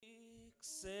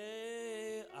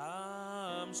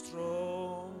am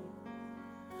strong.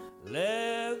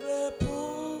 Let the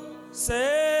poor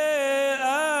say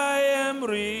I am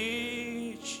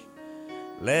rich.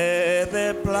 Let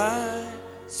the blind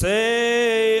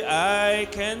say I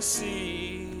can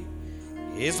see.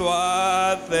 Is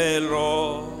what the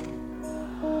Lord.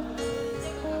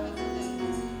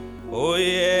 Oh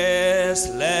yes,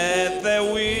 let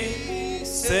the weak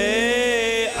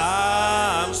say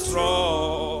I'm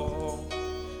strong.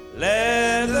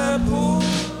 Let the poor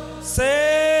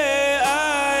say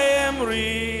I am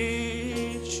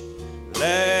rich.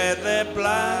 Let the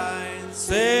blind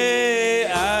say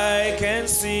I can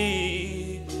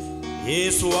see.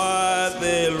 Is what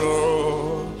the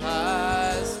Lord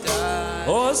has done.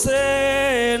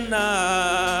 Hosanna,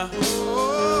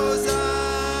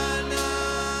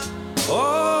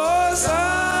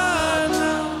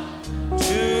 Hosanna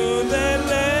to the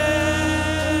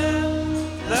Lamb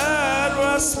that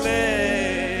was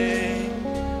slain.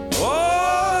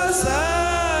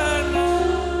 Hosanna,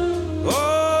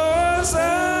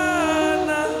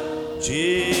 Hosanna,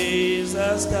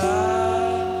 Jesus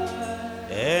died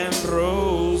and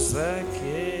rose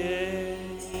again.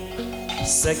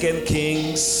 2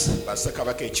 Kings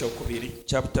bassekabaka ekyokubiri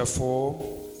chapter 4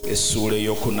 essuula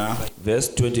eyokuna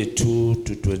verse 22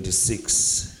 to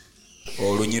 26.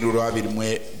 olunyiri lwa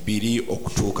 22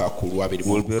 okutuuka ku lwa We'll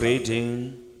 24. be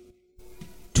reading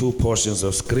two portions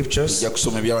of scriptures. Tujja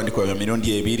kusoma ebyawandiikibwa bya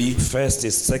mirundi ebiri. First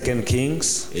is 2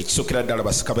 Kings. Ekisookera ddala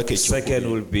bassekabaka Second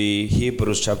will be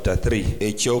Hebrews chapter 3.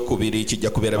 ekyokubiri kijja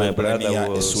kubeera My brother Bebulaniya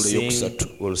will essuula sing, eyokusatu.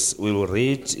 we will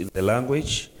read in the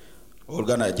language.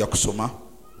 oluganda ajja kusoma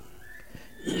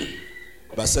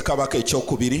bassekabaka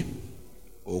ekyokubiri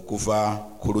okuva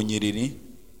ku lunyiriri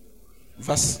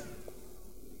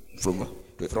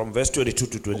From verse 22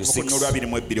 to 26. olwa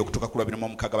 22 okutuuka ku lwa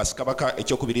 26. bassekabaka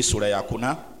ekyokubiri ssuula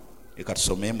yakuna. Leka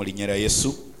tusome mu linnya lya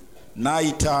Yesu.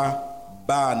 N'ayita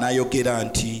bba n'ayogera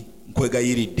nti,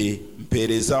 nkwegayiridde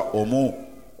mpeereza omu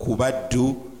ku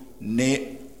baddu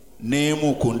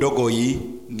n'emu ku ndogoyi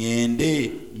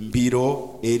ŋŋende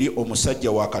mbiro eri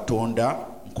omusajja wa Katonda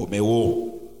nkomewo.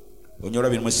 Olwa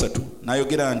 23.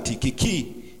 N'ayogera nti, kiki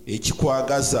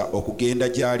ekikwagaza okugenda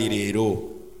gy'ali leero?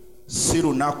 Si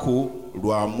lunaku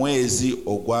lwa mwezi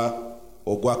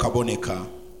ogwakaboneka,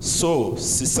 so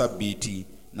si sabbiiti.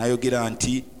 N'ayogera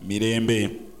nti,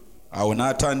 mirembe. Awo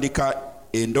n'atandika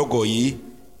endogoyi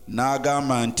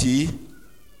n'agamba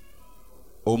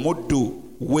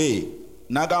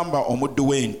omuddu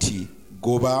we nti,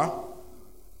 goba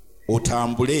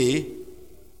otambule,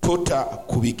 tota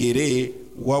ku bigere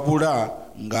wabula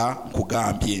nga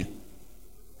nkugambye.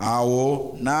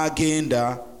 Awo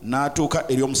n'agenda n'atuuka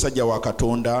eri omusajja wa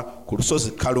Katonda ku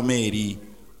lusozi Kalumeeri.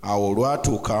 Awo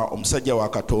olwatuuka omusajja wa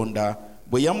Katonda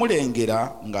bwe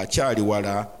yamulengera ng'akyali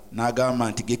wala, n'agamba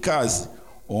nti, Gekaazi,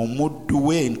 omuddu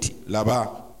we nti,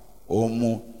 laba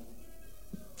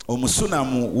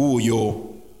omusunamu wuuyo.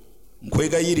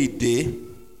 Nkwegayiridde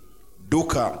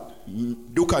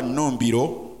dduka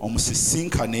nnombiro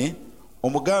omusisinkane,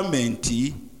 omugambe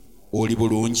nti, oli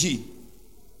bulungi?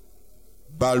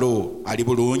 Balo ali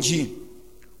bulungi?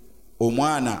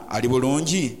 Omwana ali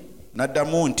bulungi?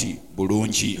 N'addamu nti,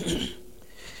 bulungi.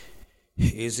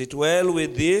 Is it well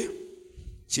with thee?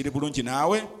 Kiri bulungi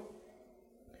naawe?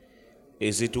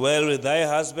 Is it well with thy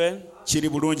husband? Kiri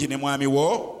bulungi ne mwami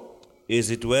wo? Is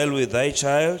it well with thy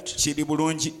child? Kiri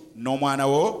bulungi n'omwana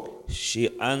wo? She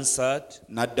answered,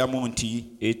 N'addamu nti,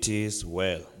 it is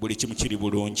well. buli kimu kiri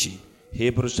bulungi.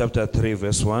 Hebrews chapter 3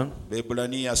 verse 1.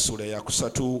 Bebulaniya ssuula ya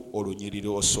kusatu olunyiriri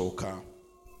osooka.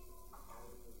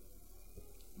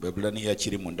 Bebulaniya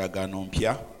kiri mu ndagaano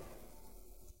mpya.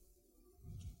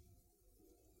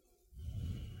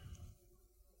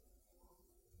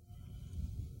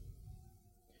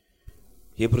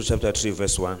 Hebrews chapter 3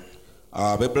 verse 1.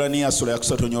 Bebulaniya ssuula ya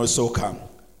kusatu olunyiriri osooka.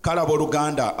 Kale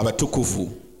abooluganda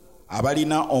abatukuvu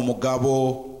abalina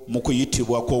omugabo mu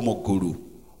kuyitibwa kw'omu ggulu,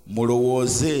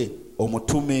 mulowooze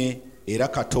omutume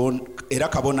era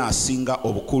kabona asinga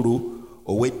obukulu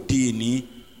ow'eddiini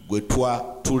gwe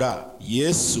twatula,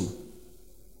 Yesu.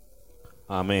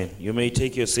 Amen. You may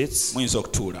take your seats. Muyinza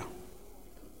okutuula.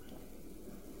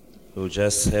 We'll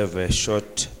just have a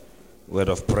short word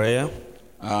of prayer.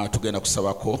 Tugenda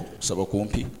kusaba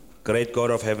kumpi. Great God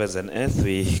of heavens and earth,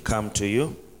 we come to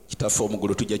you Kitaffe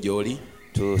omugulu tujja gy'oli.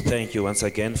 to thank you once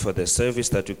again for the service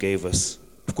that you gave us.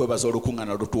 Tukwebaza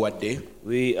olukuŋŋaana lutuwadde.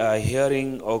 We are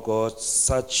hearing, oh God,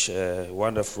 such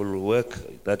wonderful work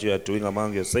that you are doing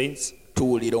among your saints.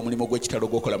 Tuwulira omulimu gw'ekitalo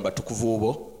gw'okola mu batukuvu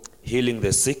bo, Healing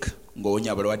the sick,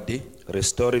 ng'owonya abalwadde,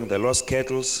 restoring the lost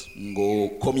cattle,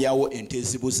 ng'okomyawo ente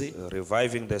ezibuze,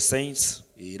 reviving the saints,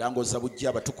 era ng'ozza bujja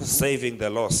abatukuvu saving the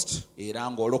lost. era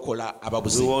ng'olokola We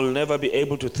ababuze. will never be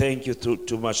able to thank you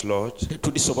too much, Lord.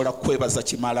 Tetulisobola kwebaza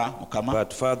kimala Mukama,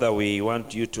 But Father, we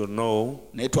want you to know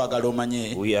naye twagala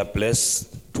omanye we are blessed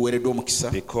tuweereddwa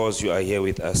omukisa because you are here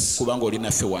with us. kubanga oli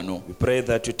naffe wano. We pray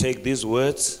that you take these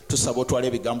words Tusaba otwala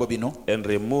ebigambo bino and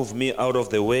remove me out of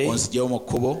the way onziggyewo mu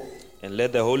kkubo, and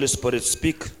let the Holy Spirit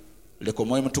speak leka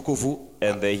omwoyo mutukuvu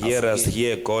and the hearers afuge,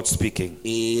 hear God speaking.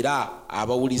 era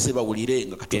abawulize bawulire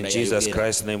nga In Katonda Jesus yayogera.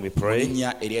 Christ's name we Mu pray.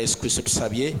 linnya erya Yesu Kristo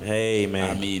tusabye,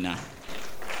 Amen. amiina.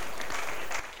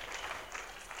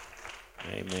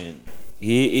 Amen.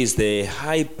 He is the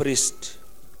high priest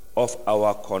of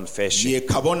our confession. Ye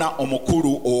kabona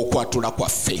omukulu okwatula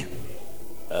kwaffe.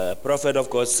 Prophet of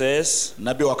God says,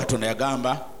 Nabbi wa Katonda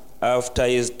yagamba after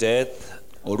his death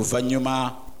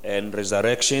oluvannyuma and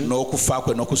resurrection, n'okufa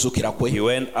kwe n'okuzuukira kwe, he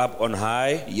went up on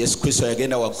high, Yesu Kristo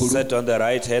yagenda waggulu sat on the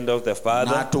right hand of the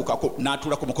Father,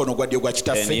 n'atuula ku mukono ogwa ddyo gwa and he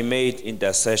kitaffe, made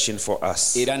intercession for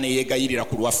us. era ne yeegayirira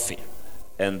ku lwaffe.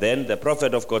 And then the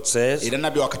prophet of God says, Era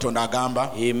nabbi wa Katonda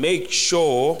agamba he makes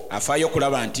sure afaayo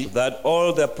okulaba nti that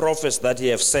all the prophets that he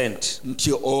have sent,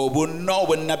 bonna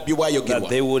obwannabbi that bwayogerwa,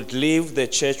 they would leave the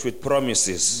church with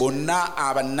promises bonna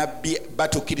abannabbi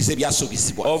batuukiriza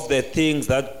ebyasuubizibwa, of the things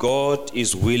that God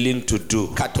is willing to do.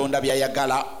 Katonda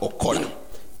by'ayagala okukola.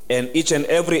 And each and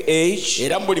every age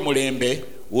Era mu buli mulembe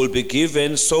will be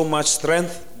given so much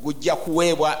strength gujja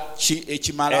kuweebwa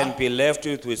ekimala, and be left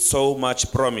with so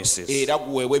much promises. era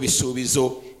guweebwa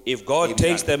ebisuubizo. If God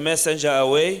takes the messenger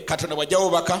away, Katonda bw'ajja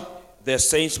bubaka, the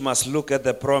saints must look at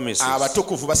the promises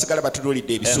abatukuvu basigala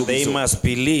batunuulidde and they ebisuubizo, must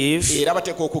believe era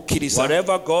bateekwa okukkiriza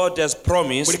whatever God has buli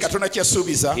promised, Katonda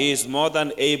kyasuubiza he is more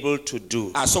than able to do.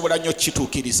 asobola nnyo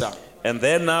kukituukiriza. And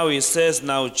then now he says,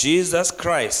 now Jesus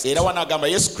Christ, Era wanagamba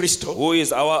Yesu Kristo who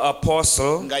is our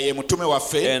apostle nga ye mutume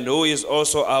waffe and who is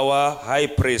also our high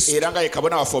priest, era nga ye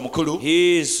kabona waffe omukulu,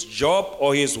 his job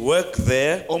or his work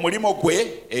there omulimo gwe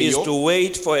is eyo to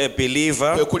wait for a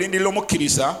believer kwe kulindirira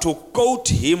omukkiriza to quote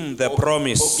him the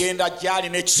promise. ogenda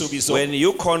gy'alina ekisuubizo, When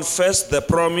you confess the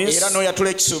promise, era n'oyatula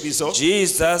ekisuubizo,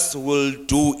 Jesus will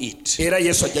do it era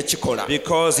Yesu ajja kikola,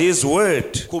 because his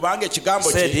word kubanga ekigambo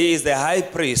said kye he is the high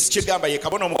priest kigamba ye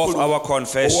kabona of omukulu our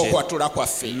confession. ow'okwatula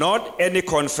kwaffe, Not any si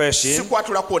confession,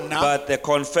 kwatula kwonna but the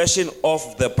confession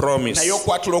of the promise. naye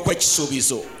okwatula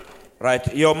okw'ekisuubizo.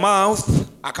 Right? Your mouth,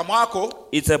 Akamwa ko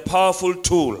it's a powerful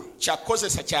tool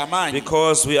kyakukozesa ky'amaanyi,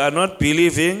 because we are not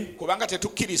believing kubanga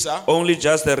tetukkiriza only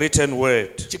just the written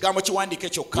word. kigambo kiwandiike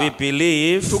kyokka, We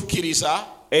believe, tukkiriza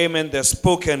amen, the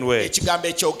spoken word. ekigambo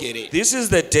ekyogere. This is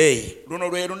the day Luno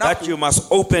lwe that lunaku you must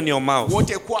open your mouth.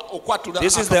 w'oteekwa okwatula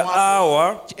This is the akamwa ko.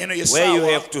 hour Eno ye where you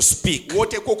ssaawa have to speak.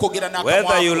 w'oteekwa okwogera n'akamwa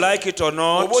Whether you ko. like it or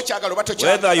not, Oba okyagala oba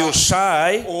whether you tokyagala,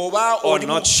 shy oba or oli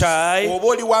not shy, oba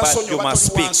oli wa but nsonyi you oba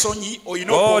must toli wa speak. nsonyi, olina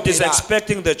God is okwogera.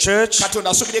 expecting the church Katonda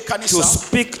asubira to ekkanisa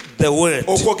speak the word.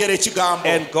 okwogera ekigambo.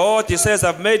 And God, he says,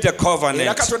 I've made a Era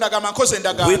covenant Katonda agamba nkoze with the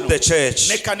endagaano church,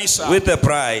 n'ekkanisa with the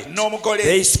bride. n'omugole.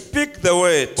 They speak the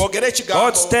word. Boogera ekigambo.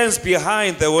 God stands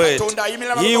behind the word. Katonda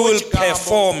ayimirira He amabega will w'ekigambo,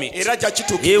 perform it. era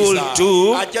ajja He will kituukiriza.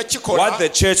 do Ajja kikola what the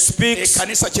church speaks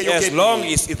ekkanisa as kyeyogedde. long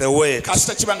as it's the word.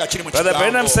 kasita kiba nga kiri mu Brother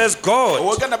Branham kigambo. says God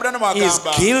Owoganda Branham is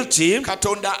agamba guilty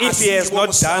Katonda if he has asingibwa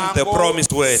not done the omusango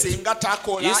promised word. singa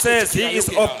takola He says he is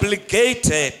ekyo kye yayogera.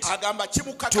 obligated Agamba to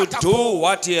kimukakatako do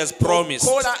what he has promised.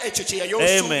 okukola ekyo kye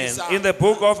Amen. yayosuubiza. In the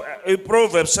book of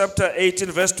Proverbs chapter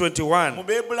 18 verse 21,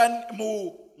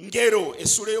 mu ngero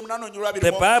essula y'omunaana onyolwabiri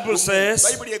the Bible says,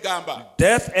 bayibuli egamba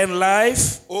death and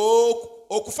life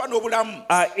okufa n'obulamu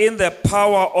are in the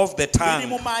power of the biri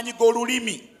mu tongue. maanyi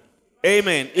g'olulimi.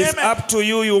 Amen. It's Amen. up to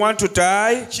you. You want to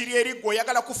die? Kiri eri gwe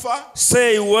oyagala kufa,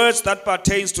 Say words that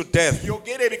pertains to death.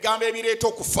 yogera ebigambo ebireeta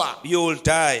okufa, You will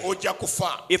die. ojja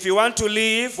kufa. If you want to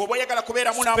live, Bw'oba oyagala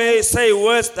kubeeramu namu, say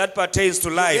words that pertains to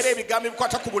yogera life. ebigambo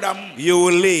ebikwata ku bulamu, You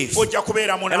will live. ojja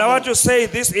kubeeramu And I want namu. to say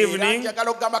this Era evening,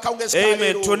 njagala okugamba akawungezi ka amen,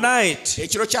 leero, tonight,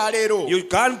 ekiro kya leero you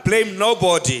can't blame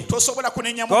nobody. tosobola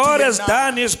kunenya muntu God has yenna.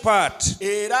 done his part.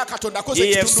 Era Katonda akoze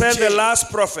He has ekitundu sent the kye, last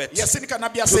prophet yasindika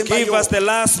nabbi to give asembayo us the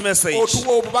last message.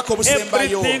 otuwa obubaka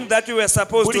obusembayo. Everything that we were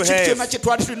supposed Buli to kintu kyonna have, kye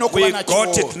twali tulina okuba we nakyo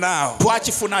got it now.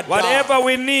 twakifuna dda. Whatever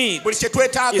we need Buli kye is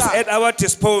twetaaga at our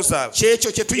disposal.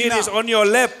 kyekyo kye It tulina is on your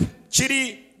lap.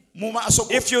 kiri mu maaso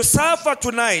go. If you suffer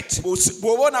tonight,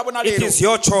 Bw'obonaabona it leero, is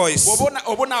your choice.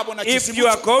 obonaabona If you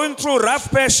are going through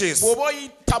rough patches bw'oba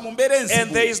oyita mu mbeera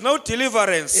and there enzibu is no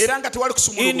deliverance era nga tewali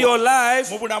in your kusumulubwa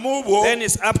life, mu bulamu bwo, then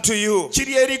it's up to you.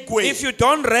 kiri eri ggwe. If you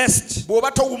don't rest Bw'oba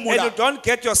and you towummula don't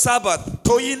get your Sabbath,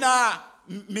 toyina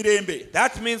mirembe,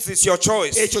 that means it's your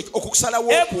choice. ekyo okukusalawo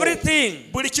okwo. Everything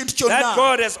Buli kintu that kyonna,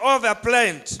 God has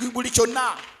overplanned buli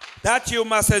kyonna that you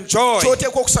must enjoy,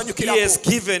 kyoteekwa He has okusanyukirako,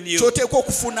 given you. kyoteekwa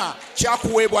okufuna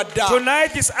kyakuweebwa dda.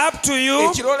 Tonight is up to you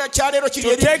Ekiro kya leero kiri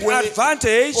to take eri ggwe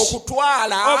advantage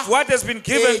okutwala of what has been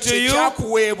given to you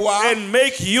ekyakuweebwa and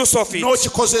make use of it.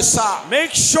 n'okikozesa.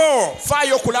 Make sure,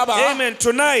 Faayo okulaba amen,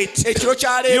 tonight ekiro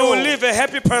kya you will leero live a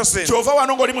happy person. kyova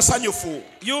wano ng'oli musanyufu.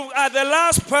 You are the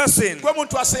last person Gwe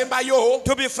muntu asembayo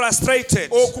to be frustrated.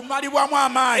 okumalibwamu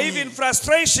amaanyi. Even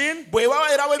frustration, Bwe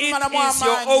waweerawo it ebimalamu is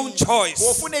your own amaanyi, choice.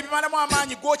 bw'ofuna ebimalamu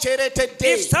amaanyi gw'okyereetedde.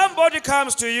 If somebody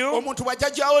comes to you Omuntu bw'ajja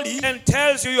gy'oli and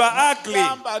tells you you are ugly,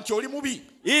 gamba nti oli mubi,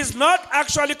 he is not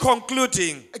actually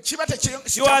concluding. kiba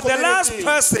You are the last tekyakomeredde.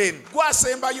 person.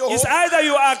 Gwasembayo It's either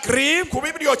you agree, ku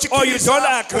bibiri or you don't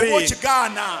okikkiriza agree. oba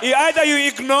okigaana. either you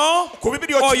ignore, Ku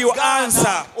bibiri or you okigaana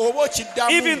answer. oba okiddamu.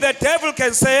 Even the devil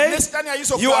can say, Ne Sitaani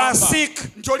ayinza you are okugamba sick.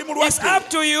 nti oli mulwadde. It's up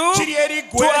to you Kiri eri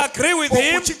ggwe to agree with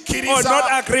him okukikkiriza or not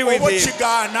agree with oba him.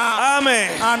 okigaana.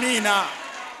 Amen. Amiina.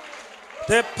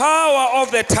 The power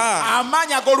of the tongue.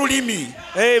 Amaanyi ag'olulimi.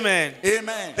 Amen.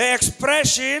 Amen. The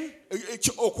expression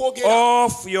Okwogera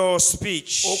of your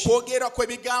speech.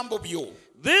 kw'ebigambo byo.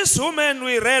 This woman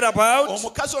we read about,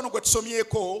 Omukazi ono gwe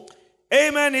tusomyeko,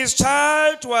 amen, his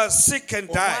child was sick and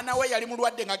died. omwana we yali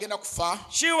mulwadde ng'agenda kufa.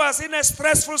 She was in a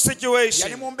stressful Yali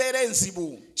situation. mu mbeera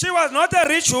enzibu. She was not a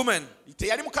rich woman.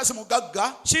 Teyali mukazi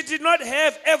mugagga. She did not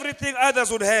have everything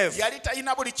others would have. Yali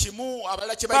talina buli kimu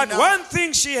abalala kye But balina. one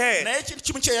thing she had, Naye kintu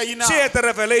kimu kye yalina. she had the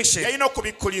revelation. Yalina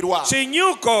okubikkulirwa. She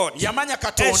knew God, Yamanya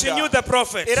and she knew Katonda. the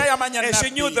prophet, Era yamanya and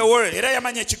she knew nnabbi. the word. Era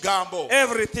yamanya ekigambo.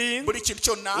 Everything Buli kintu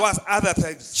kyonna was other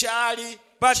things. kyali.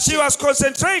 But she was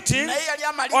concentrating Naye yali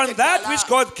amalidde on that ddala. which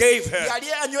God gave her. Yali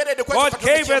anyweredde ku God ekyo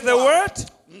gave her Katonda the kye yamuwa. word,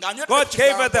 Ng'anyweredde God ku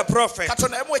gave her kigambo. the prophet.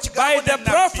 Katonda yamuwa ekigambo By the n'ennabbi.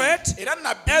 prophet Era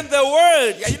nnabbi and the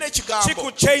word, yalina she ekigambo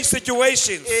could change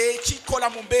situations. ekikola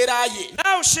mu mbeera ye.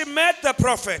 Now she met the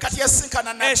prophet, Kati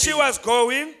yasinkana and she nnabbi. was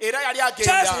going, Era yali just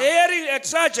agenda. hearing a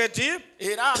tragedy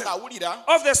Era ng'awulira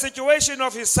of the situation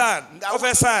of his son, of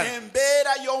her son.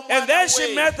 embeera y'omwana And then she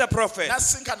we. met the prophet.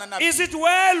 N'asinkana nnabbi. Is it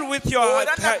well with your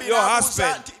Era nnabbi n'abuuza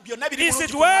husband? nti, byonna biri Is bulungi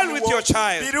it ku well mwami with wo? your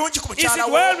child? Birungi ku Is mukyala it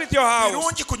wo? well with your house?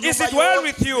 Birungi ku Is nnyumba it well yo?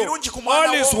 with you? Birungi ku mwana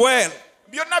All is wo? well.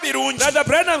 Byonna birungi. Brother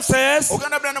Branham says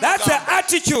Oganda Branham that's the agamba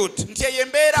attitude nti eyo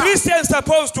embeera Christians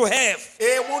supposed to have.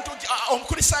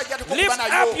 omukristaayo ateekwa Lift okuba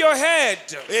nayo. up your head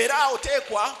Era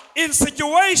oteekwa in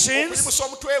situations okuyimusa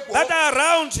omutwe gwo that are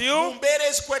around mu you. mbeera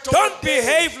ezikwetoolodde. Don't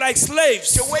behave like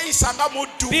slaves. Teweeyisa nga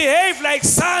muddu. Behave like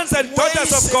sons and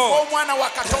daughters of Weeyise God. ng'omwana wa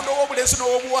Katonda ow'obulenzi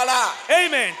n'ow'obuwala.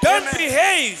 Amen. Don't Amen.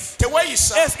 behave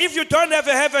Teweeyisa as if you don't have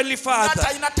a heavenly nga Father.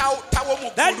 talina tawo mu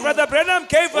That ggulu. Brother Branham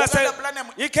gave us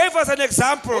he gave us an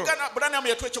example. Oganda Branham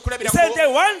yatuwa He ekyokulabirako. said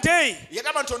that one day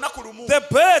Yagamba nti olunaku lumu the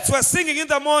birds were singing in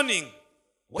the morning.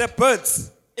 The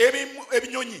birds.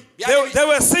 ebinyonyi They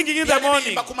were singing in the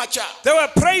morning. biyimba ku makya. They were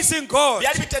praising God.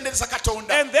 Byali bitendereza Katonda.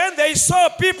 And then they saw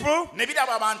people Ne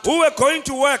biraba abantu who were going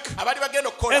to work. abali bagenda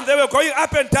And okukola. they were going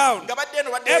up and down. Nga badde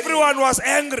eno badde eri. Everyone was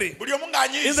angry Buli omu in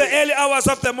ng'anyiize. the early hours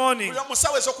of the morning. Buli omu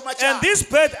ssaawa ez'okumakya. And this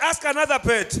bird asked another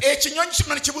bird, Ekinyonyi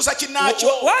kino ne kibuuza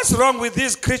kinnaakyo. what's wrong with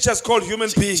these creatures called human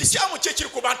beings? Kikyamu ki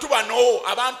ekiri ku bantu bano?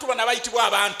 Abantu bano abayitibwa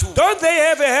abantu. Don't they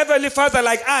have a heavenly Father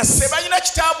like us? Tebalina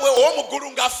kitaabwe ow'omu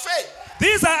ggulu nga ffe.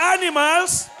 These are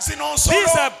animals. Zino These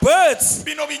nsolo. are birds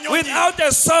Bino binyonyi. without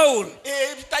a soul.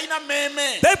 Bitalina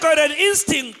mmeeme. They've got an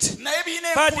instinct. Naye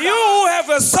birina But enkula. you who have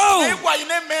a soul, Naye gwe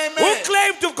alina emmeeme. who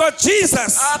claim to God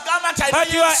Jesus, Agamba nti alina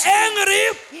but you are Yesu. angry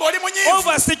Ng'oli munyiivu.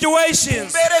 over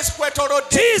situations. Mbeera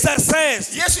ezikwetoolodde. Jesus says,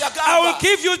 Yesu I will yagamba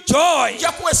give you joy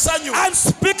nja kuwa essanyu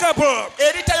unspeakable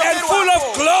and eritayogerwako, full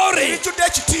of glory. erijjudde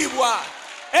ekitiibwa.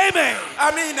 Amen.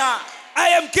 Amiina. I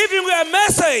am giving you a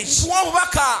message Kuwa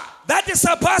obubaka that is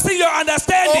surpassing your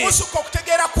understanding. obusukka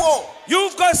okutegeera kwo.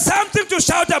 You've got something to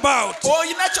shout about.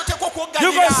 Olina ky'oteekwa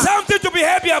You've got okwoganira. something to be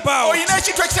happy about. Olina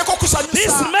ekintu ekiteekwa This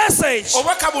okusanyusa. message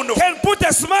Obubaka buno can put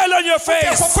a smile on your buteekwa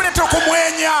face. okuleetera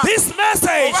okumwenya. This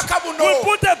message will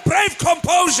put a brave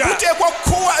composure Buteekwa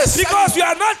okuwa essanyu. because you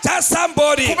are not just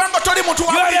somebody. You Kubanga toli muntu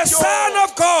wa are a bulijjo. son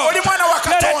of God. Oli mwana wa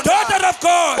You are a Katonda. daughter of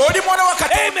God. Oli mwana wa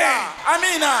Katonda. Amen.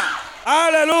 Amiina.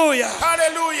 Hallelujah.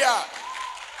 Haleluya.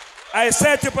 I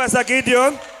said to Pastor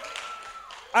Gideon,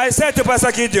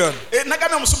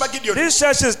 Nagambye omusumba Gideon this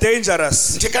church is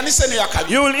dangerous. nti ekkanisa eno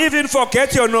yakabi. You will even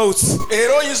forget your notes.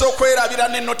 Era oyinza okwerabira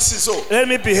n'ennotisi zo. Let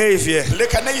me behave here.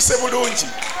 Leka neeyise bulungi.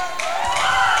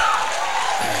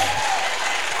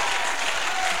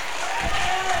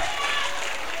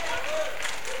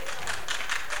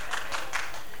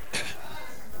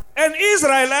 An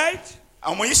Israelite,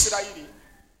 Omuyisirayiri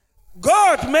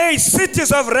God made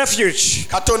cities of refuge.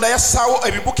 Katonda yassaawo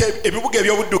ebibuga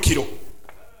eby'obuddukiro.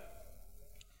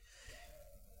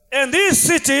 And these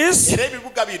cities era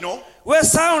ebibuga bino were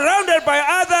surrounded by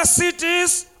other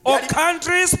cities or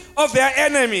countries of their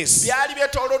enemies. byali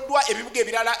byetooloddwa ebibuga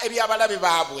ebirala eby'abalabe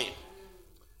baabwe.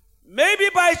 Maybe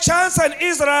by chance an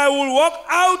Israel will walk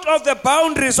out of the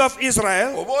boundaries of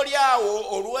Israel. oba oli awo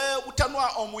olw'obutanwa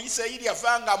omuyisirayiri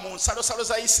yavanga mu nsalosalo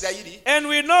za isirayiri And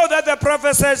we know that the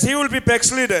prophet says he will be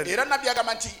backslidden. era nabbi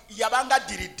agamba nti yabanga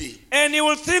addiridde And he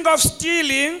will think of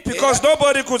stealing because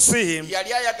nobody could see him.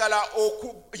 yali ayagala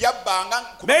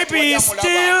yabbanga Maybe he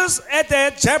steals at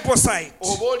the Jebusite.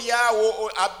 oba oli awo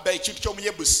abba ekintu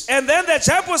ky'omuyebusi And then the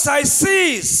Jebusite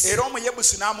sees era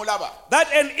omuyebusi n'amulaba that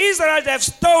an Israelite have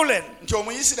stolen. nti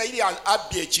omuyisirayiri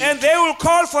abbye ekintu And they will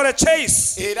call for a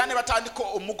chase. era ne batandika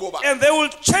omugoba And they will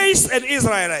chase an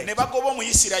Israelite. ne bagoba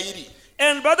omuyisirayiri.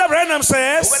 And Brother Branham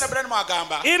says, Obwena Branham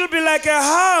agamba it'll be like a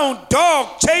hound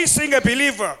dog chasing a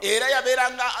believer. era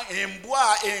yabeeranga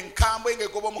embwa enkambwe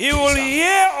ng'egoba He will omukkiriza.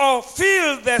 hear or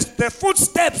feel the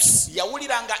footsteps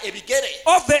yawuliranga ebigere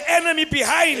of the enemy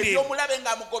behind him. ebyomulabe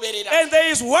ng'amugoberera. And there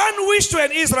is one wish to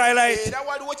an Israelite. era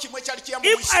waliwo kimu ekyali kya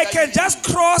If I can just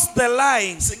cross the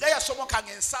line singa yasomokanga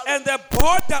ensalo and the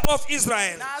border of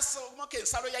Israel, n'asomoka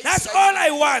ensalo ya that's all I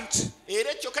Isirayiri want.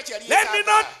 era kyokka kyali Let me yeetaaga.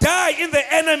 not die in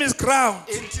the enemy's ground.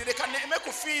 nti leka nneme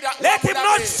kufiira Let him wa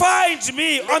not mulabe. find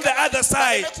me on the other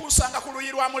side. Baleme kunsanga ku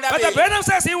luyi lwa But the mulabe. Branham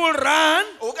says he will run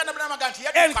Oganda Branham agamba nti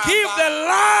and give the yaddukanga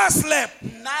last lap.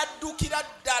 n'addukira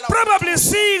ddala Probably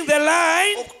seeing the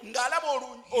line,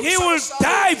 ng'alaba he will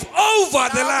dive over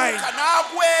the line.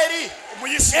 n'agwa eri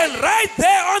Omuyisirayiri. And right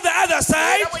there on the other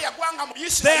side, Era bwe yagwanga mu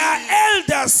there are Isirayiri,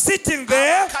 elders sitting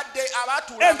there. abakadde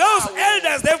abaatuula And those awo,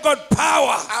 elders, they've got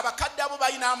power. abakadde abo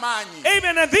balina amaanyi.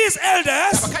 Amen. And these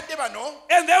elders, Abakadde bano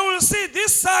and they will see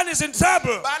this son is in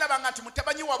trouble. baalabanga nti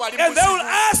mutabanyi waabwe ali And they will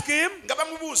muzibu. ask him, nga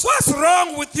bamubuuza what's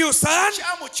wrong with you, son?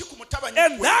 kyamu ki ku mutabanyi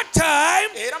And gwe? that time,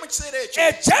 Era mu kiseera ekyo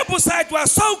a Jebusite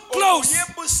was so close,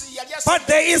 Omuyebusi yali but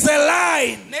there is a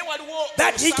line naye waliwo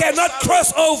that he olusalosalo cannot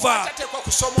cross over. atateekwa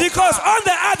kusomoka. Because on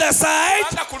the other side,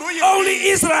 Kubanga ku luuyi only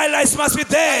luli, Israelites must be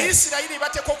there. Isirayiri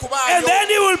bateekwa And okubaayo. then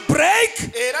he will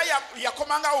break, Era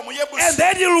yakomangawo omuyebusi and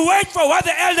then he will wait for what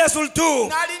the elders will do.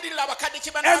 n'alindirira abakadde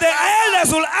kye And the banaagamba.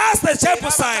 elders will ask the Era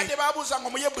Jebusite, abakadde baabuuzanga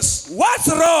omuyebusi what's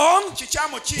wrong?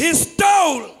 kikyamu ki He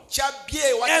stole.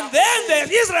 kyabbye And then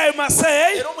the Israel must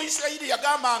say era omuyisirayiri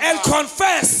yagambanga and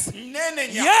confess,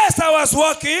 nenenya yes, I was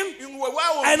walking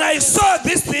weewaawo and I saw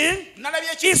this thing.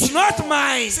 nalabye ekintu It's kino, not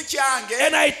mine. si kyange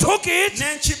And I took it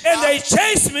Nenkibba. and they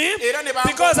chased me Era ne bangoma.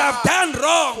 because I've done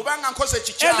wrong. kubanga nkoze And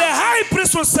the kikyange. high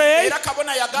priest will say, Era kabona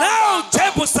now yagambanga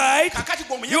Jebusite, kakati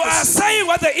gwe you are omuyebusi saying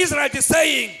what the Israelite is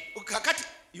saying. kakati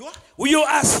you You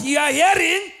are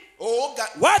hearing oga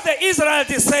what the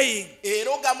Israelite is saying. era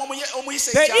ogamba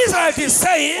omuyise The Israelite is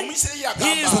saying omuyisirayiri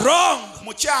he is yagamba wrong.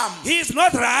 mukyamu He is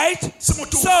not right. si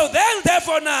mutuufu. So then,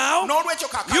 therefore, now n'olwekyo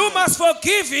kakano you must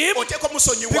forgive him oteekwa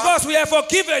omusonyiwa because we have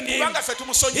forgiven him. kubanga ffe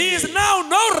He is tumusonyiye now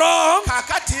no wrong.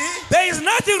 kakati There is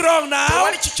nothing wrong now.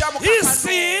 tewali kikyamu His kakano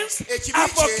sins ekibi are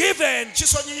kye forgiven. Now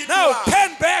kisonyiyiddwa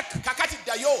turn back. kakati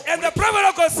ddayo And the prophet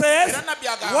of God says, era nabbi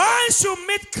agamba once you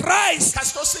meet Christ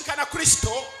kasi tosinkana kristo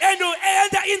and you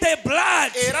enter in the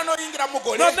blood, era n'oyingira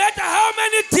mugole no matter how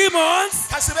many demons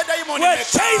kasi bedayimoni were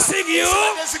chasing you,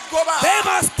 zigoba they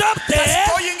must stop kasi there.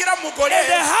 toyingira mugole And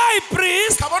the high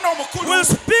priest kabona omukulu will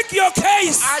speak your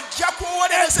case. ajja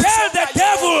kuwolereza And tell the ensonga yo.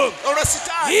 devil, olwo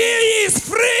sitaani He is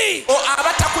free.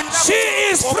 abatakulina She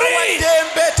is free.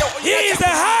 He is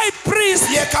the high priest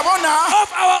ye kabona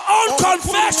of our own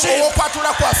confession.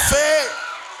 okwatula kwaffe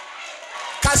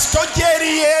kasi tojja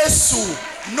eri yesu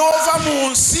n'ova mu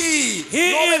nsi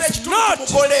He n'obeera is ekitundu not. ku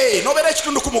mugole n'obeera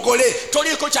ekitundu ku mugole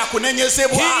toliiko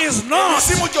kyakunenyezebwa He is not.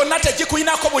 emizimu gyonna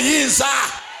tegikuyinako buyinza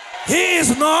He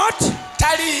is not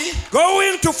tali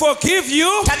going to forgive you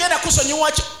tagenda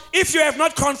kusonyiwa if you have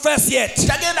not confessed yet.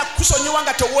 tagenda kusonyiwa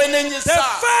nga The teweenenyeza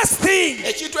first thing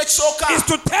ekintu ekisooka is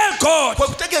to tell God kwe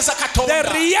kutegeeza the katonda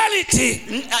reality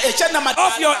of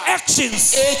ekyannamadala your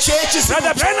actions. ekyekizibu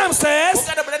Brother Branham says,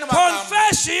 Brother Branham agamba,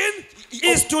 confession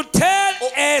is to tell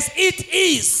as it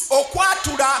is.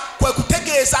 okwatula kwe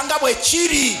kutegeeza nga bwe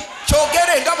kiri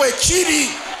kyogere nga bwe kiri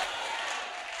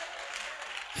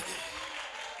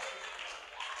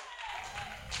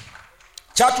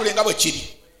kyatule nga bwe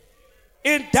kiri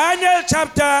In Daniel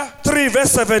chapter 3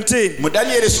 verse 17, mu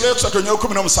danyeri esula yokusatu onyo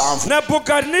 17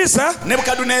 Nebuchadnezzar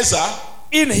nebukaduneza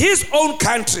in his own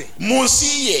country, mu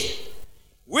nsi ye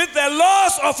with the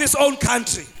laws of his own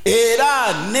country,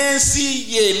 era n'ensi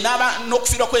ye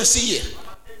n'okufiirwa kw'ensi ye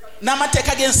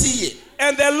n'amateeka g'ensi ye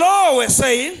And the law was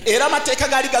saying, era amateeka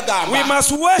gaali we gagamba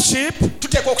must worship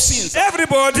tuteekwa okusinza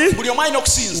everybody, buli omu alina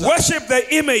okusinza worship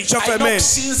the image of a alina man.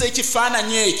 okusinza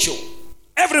ekifaananyi ekyo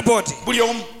Everybody. buli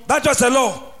omu That was the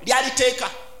law. lyaliteeka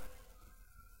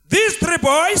These 3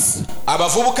 boys,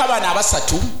 abavubuka bano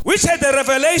abasatu which had the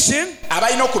revelation,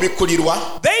 abalina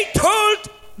okubikkulirwa they told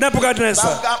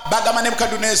Nebuchadnezzar, bagamba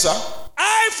nebukaduneza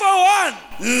I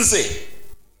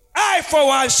for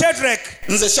one, Shadrach,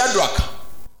 nze shadraka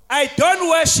I don't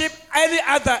worship any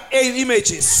other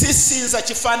images. sisinza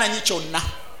kifaananyi kyonna.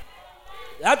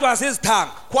 That was his tongue.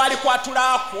 Kwali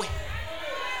kwatula kwe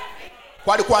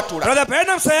kwali kwatula. Brother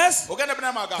Branham says, Ogenda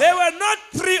Branham agamba, there were not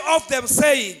 3 of them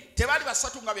saying. tebaali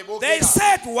basatu nga be They boogera,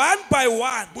 said one by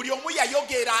one. buli omu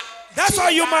yayogera. That's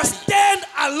why you must stand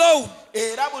alone.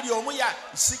 Era buli omu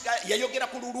yayogera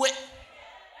ku lulwe.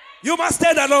 You must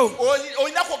stand alone.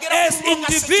 Olina kwogera As ku lulwe nga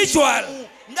individual. sekinomu.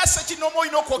 Nga sekinomu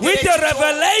olina okwogera With the ekyo.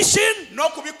 revelation,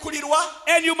 N'okubikkulirwa.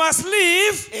 and you must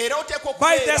live Era oteekwa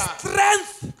by the okubeera.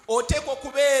 strength Oteekwa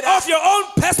okubeera. of your own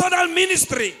personal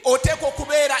ministry. Oteekwa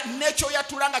okubeera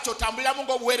n'ekyoyatula nga kyotambuliramu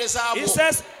ng'obuweereza He bwo.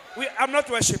 says, I'm not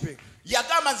worshiping.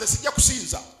 Yagamba nze sijja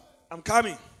kusinza. I'm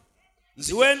coming.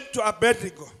 He went to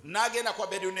Abednego. N'agenda kwa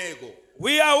Abeduneego.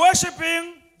 We are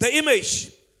worshiping the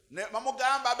image. Ne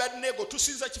bamugamba Abeduneego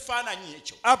tusinza kifaananyi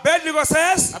ekyo. Abednego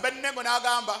says, Abeduneego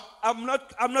n'agamba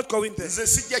I'm not going there. nze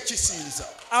sijja kisinza.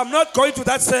 I'm not going to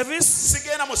that service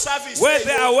Sigenda mu service where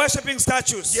they are eyo worshiping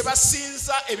statues. gye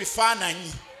basinza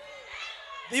ebifaananyi.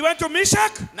 He went to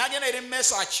Meshach, N'agenda eri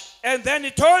Mesaki and then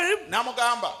he told him,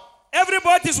 n'amugamba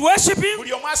everybody is worshiping.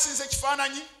 buli omu asinza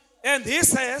ekifaananyi. And he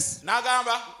says,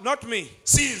 N'agamba not me,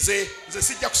 si nze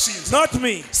sijja kusinza. not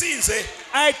me. Si nze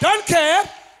I don't care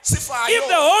sifaayo if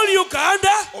the whole Uganda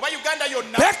oba Uganda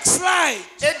yonna backslide.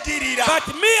 eddirira. But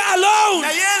me alone,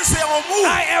 Naye nze omu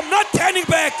I am not turning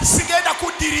back. sigenda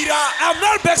kuddirira. I'm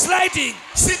not backsliding.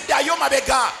 Siddayo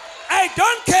mabega. I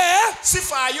don't care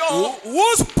Sifaayo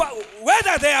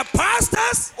whether they are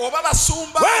pastors, oba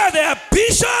basumba whether they are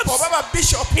bishops. oba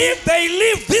babishopu If they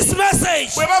leave this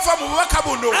message, bwe bava mu bubaka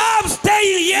buno I'm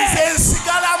staying here. nze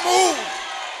nsigalamu.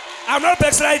 I'm not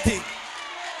backsliding.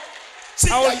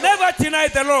 I will Siddayo. never deny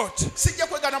the Lord. Sijja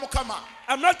kwegana Mukama.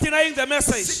 I'm not denying the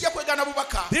message. Sijja kwegana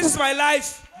bubaka. This is my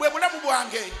life. Bwe bulamu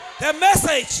bwange. The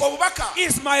message Obubaka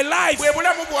is my life. bwe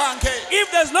bulamu bwange.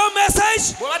 If there's no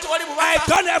message, Bwe tewali I bubaka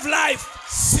don't have life.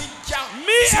 sijja.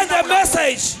 Me and the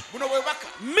message, Buno bwe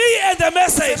bubaka. me and the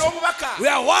message, Nze n'obubaka. we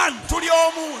are one. Tuli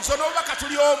omu. Nze n'obubaka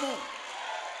tuli omu.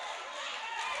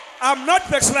 I'm not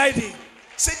backsliding.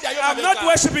 Siddayo I'm not mabega.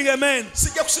 worshiping a man.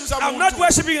 Sijja kusinza I'm not muntu.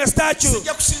 worshiping a statue.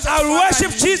 Sijja kusinza I will worship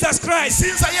kifaananyi. Jesus Christ.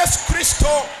 Nsinza Yesu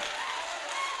Kristo.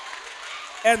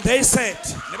 And they said,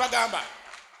 Ne bagamba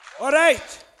all right,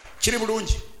 kiri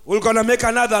bulungi. we're going to make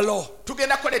another law.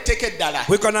 Tugenda kukola etteeka eddala.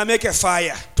 We're going to make a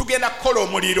fire. Tugenda kukola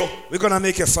omuliro. We're going to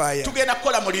make a fire. Tugenda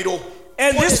kukola muliro.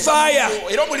 And this fire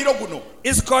era omuliro guno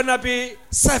is going to be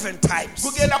 7 times.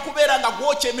 gugenda kubeera nga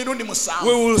gwokya emirundi We 7.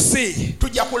 will see.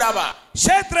 Tujja kulaba.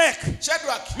 Shadrach,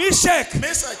 Shadrach, Meshach,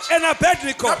 Mesaki, and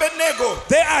Abednego. Abednego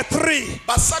They are 3.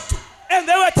 basatu. And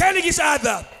they were telling each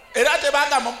other, Era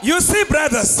tebagamba you see,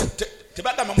 brothers,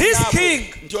 tebagamba This munnaabwe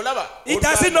king, nti olaba he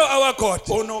doesn't know our God.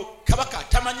 ono kabaka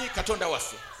tamanyi Katonda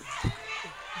waffe.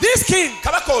 This king,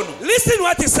 Kabaka ono listen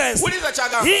what he says. wuliriza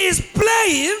kyagamba. He is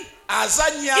playing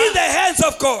Azanya in the hands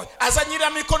of God.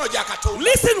 azanyira mikono gya Katonda.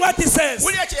 Listen what he says.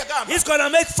 Wulira kye yagamba. He's going to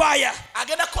make fire.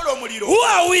 Agenda kukola omuliro. Who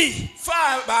are we? Fe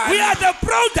We baani. are the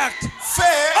product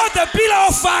Fe of the pillar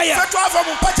of fire. fe twava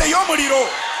mu mpata ey'omuliro.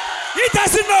 He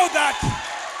doesn't know that.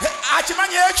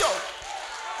 Akimanyi ekyo.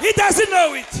 He doesn't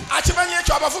know it. Akimanyi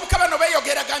ekyo. Abavubuka bano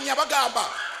beeyogeraganya bagamba.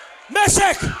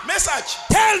 Meshach, Mesaki,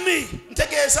 tell me,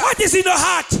 ntegeeza what is in your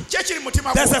heart? ki ekiri mu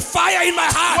mutima There's gwo. a fire in my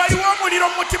heart. Waliwo omuliro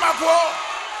mu mutima gwo.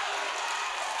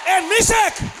 And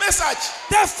Meshach, Mesaki,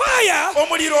 the fire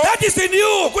omuliro that is in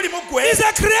you oguli mu ggwe is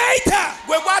a creator.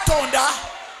 gwe gwatonda.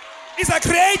 Is a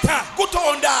creator.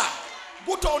 Gutonda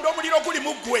omuliro guli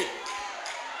mu ggwe.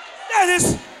 That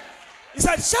is, he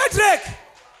said, Shadrach,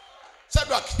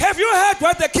 Shadrach, have you heard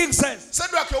what the king says?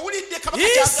 Shadrach, owulidde kabaka He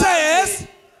kyagambye? says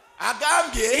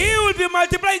Agambye he will be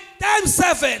multiplied times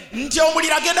 7. nti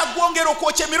omuliro agenda gwongera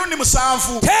okwokya emirundi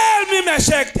 7. Tell me,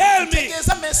 Meshach, tell me,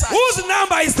 Tegeeza Mesaki, whose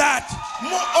number is that?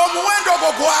 omuwendo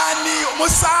ogwo gwani?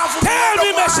 7. Tell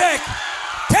me, Meshach,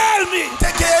 tell me,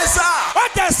 Tegeeza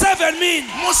what does 7 mean?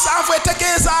 7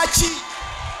 etegeeza ki?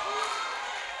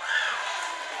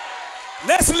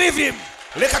 Let's leave him.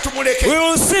 Leka tumuleke. We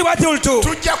will see what he will do.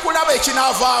 Tujja kulaba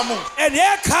ekinaavaamu. And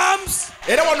here comes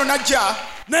Era wano najja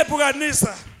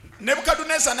Nebuchadnezzar.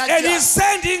 Nebukaduneza And najja he's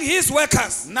sending his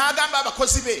workers. n'agamba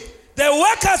abakozi be The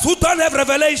workers who don't have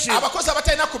revelation. abakozi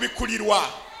abatalina kubikkulirwa.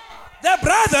 The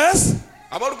brothers,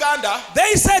 Abooluganda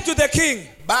they said to the king,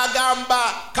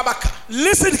 bagamba kabaka,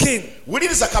 listen, king,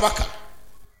 wuliriza kabaka,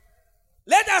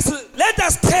 let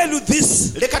us tell you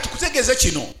this, leka tukutegeeze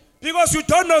kino because you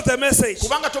don't know the message.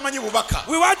 kubanga tomanyi bubaka.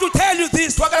 We want to tell you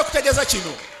this. Twagala kutegeeza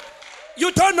kino,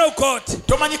 You don't know God.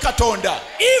 tomanyi Katonda.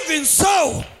 Even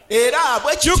so, Era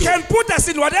bwe you kityo can put us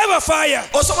in whatever fire.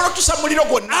 osobola okutusa mu muliro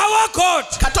gwonna. Our God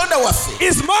Katonda waffe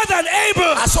is more than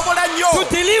able asobola to nnyo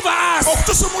deliver us.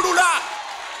 okutusumulula.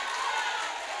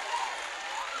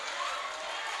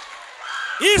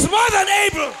 He is more than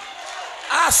able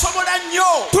Asobola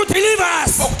nnyo to deliver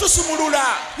us. okutusumulula.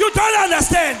 You don't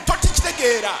understand.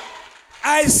 Totikitegeera.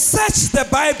 I searched the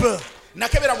Bible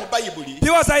Nakebera mu Bayibuli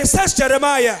because I searched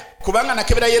Jeremiah kubanga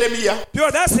nakebera Yeremiya,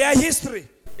 because that's their history.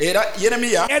 era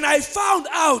Yeremiya And I found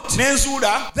out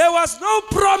n'enzuula there was no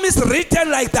promise written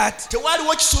like that.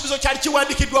 tewaaliwo kisuubizo kyali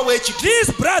kiwandiikiddwa bwe kiti.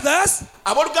 These brothers,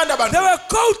 Abooluganda they bano were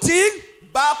quoting the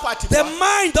baakwatibwa,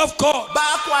 mind of God.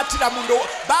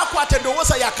 baakwata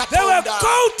endowooza ya They were Katonda,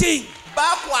 quoting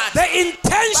baakwata the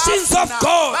intentions of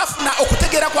God. bafuna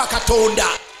okutegeera kwa Katonda.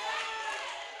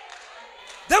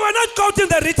 They were not quoting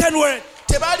the written word.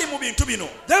 Tebaali mu bintu bino,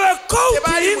 They were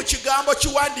tebaali mu quoting, kigambo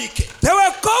kiwandiike, they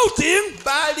were quoting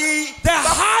baali the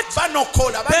heart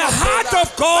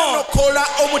of God. banokola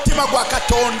omutima gwa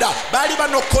Katonda, baali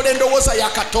banokola endowooza ya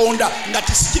Katonda nga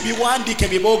tisiki biwandiike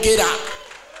biboogera.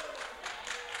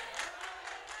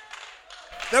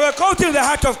 They were quoting the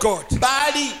heart of God.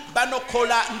 Baali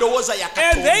banokola ndowooza ya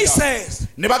And they Katonda. says,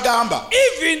 Ne bagamba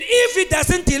even if it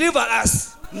doesn't deliver us,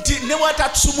 nti ne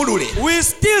bw'atatusumulule, we're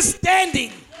still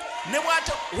standing. ne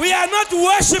bw'ata- We are not ne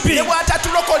worshiping.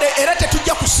 bw'atatulokole era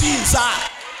tetujja kusinza,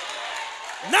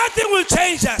 Nothing will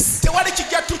change us. tewali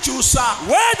kijja tukyusa.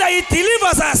 Whether it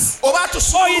delivers us Oba or it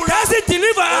atusumulula doesn't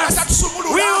deliver oba us,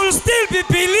 tatusumulula, we will still be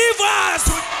believers.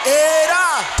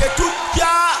 era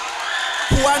tetujja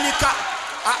kuwanika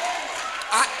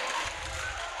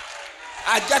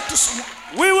ajja tusumu,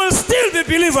 We will still be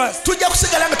believers. tujja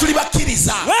kusigala nga tuli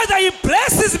bakkiriza. Whether he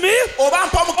blesses me Oba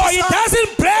mpa or he mukisa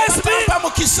doesn't bless oba me, tampa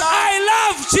mukisa, I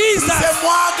love nze Jesus.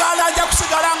 mwagala, nja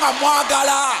kusigala nga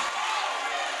mwagala.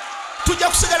 Tujja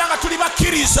kusigala nga tuli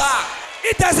bakkiriza.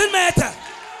 It doesn't matter.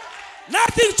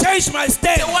 Nothing changed my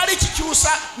stand. Tewali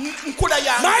kikyusa nkula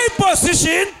yange. My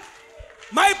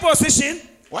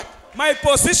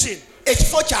position,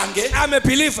 Ekifo kyange I'm a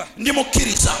believer. ndi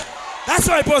mukkiriza. That's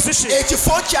my position.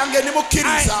 Ekifo kyange ndi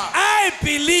mukkiriza. I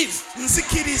believe.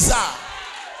 Nzikiriza.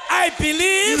 I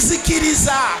believe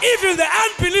Nzikiriza. even the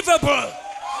unbelievable.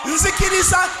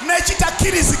 Nzikiriza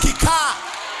n'ekitakkirizikika.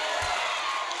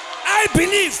 I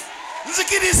believe.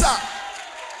 Nzikiriza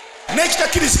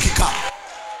n'ekitakkirizikika.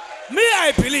 Me,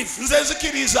 I believe. Nze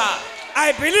nzikiriza.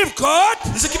 I believe God,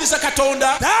 Nzikiriza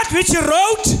Katonda that which He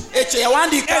wrote ekyo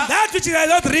yawandiika and that which He has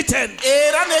not written.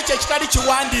 era n'ekyo ekitali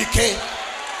kiwandiike.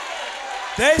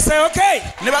 They say, okay,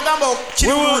 Ne bagamba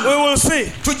we will see.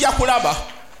 tujja kulaba.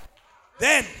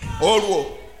 Then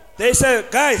Olwo they say,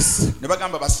 guys, ne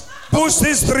bagamba basi push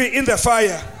these three in the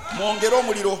fire. mwongere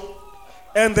omuliro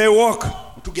And they walk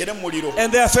tugere mu muliro.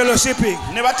 and they are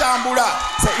fellowshipping. Ne batambula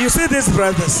So you see these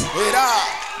brothers, era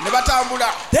ne batambula.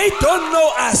 they don't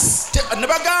know us. Ne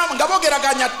bagamba nga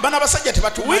boogeraganya bano abasajja We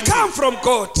tebatumanyi. come from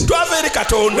God. Twava eri We are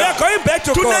Katonda. going back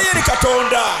to Tunayo God. eri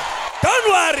Katonda. Don't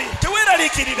worry.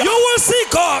 Teweeraliikirira. You will see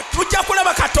God. Tujja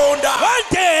kulaba Katonda. One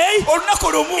day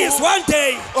Olunaku lumu. is one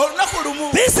day. Olunaku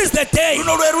lumu. This is the day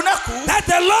Luno lwe lunaku that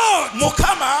the Lord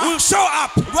Mukama will show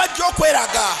up. lwajja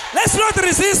okweraga. Let's not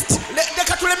resist.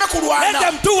 Leka tuleme Let kulwana.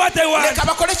 them do what they want. Leka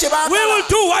bakole kye We will baagala.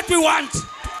 do what we want.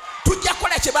 Tujja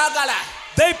kukola kye baagala.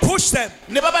 They pushed them.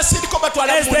 Ne babasindika obatwala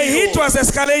As mu the heat muliro. was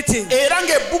escalating, Era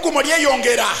ng'ebbugumu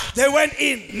lyeyongera. they went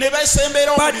in. Ne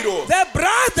besembeera But omuliro. the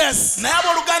brothers, Naye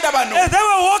abooluganda bano as they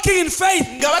were walking in faith,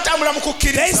 nga batambula mu they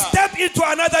kukkiriza. stepped into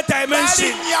another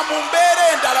dimension. Balinnya mu mbeera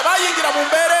endala. Bayingira mu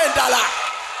mbeera endala.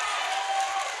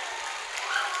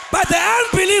 But the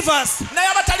unbelievers, Naye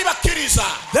abatali bakkiriza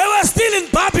they were still in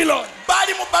Babylon.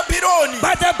 baali mu Babirooni.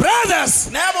 But the brothers,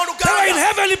 Naye they were in abooluganda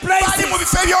heavenly baali mu places.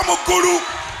 bifo eby'omu ggulu.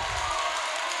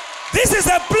 This is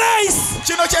a place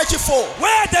Kino kye kifo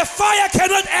where the fire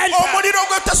cannot enter. omuliro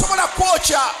gwe tasobola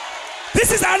kwokya.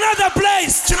 This is another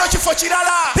place. Kino kifo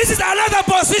kirala. This is another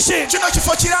position. Kino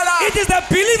kifo kirala. It is the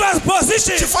believer's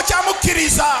position. Kifo kya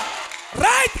mukkiriza.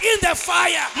 Right in the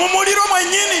fire. Mu muliro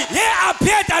mwennyini Here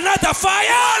appeared another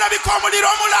fire. alabika omuliro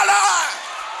omulala.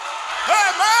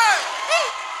 Amen.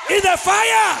 In the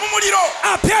fire mu muliro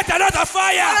appeared another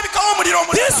fire. alabikawo omuliro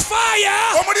This omulala.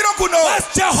 fire Omuliro guno was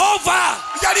Jehovah,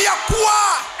 yali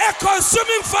yakuwa a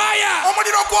consuming fire.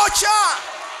 omuliro gwokya.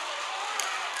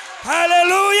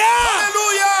 Hallelujah.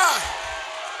 Haleluya.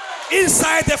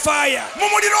 Inside the fire. Mu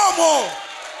muliro omwo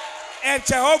And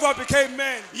Jehovah became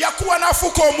man. yakuwa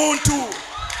n'afuuka omuntu.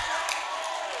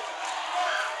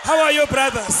 How are you,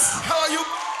 brothers? How are you?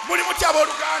 Muli mutya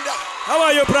abooluganda? How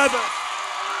are you, brothers?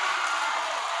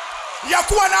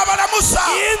 Yakuwa n'abalamusa.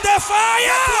 In the fire.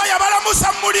 Yakuwa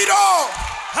yabalamusa mu muliro.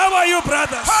 How are you,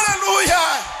 brothers?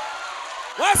 Haleluya.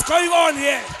 What's going on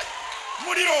here?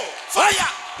 Muliro. Fire.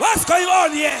 What's going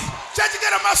on here?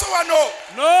 Kyekigenda maaso wano.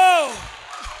 No.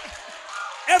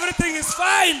 Everything is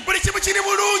fine. Buli kimu kiri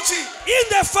bulungi. In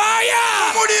the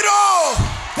fire, Muliro.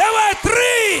 there were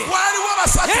three. Waaliwo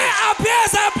basatu. Here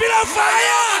appears a pillar of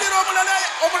fire. Muliro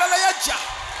omulala yajja.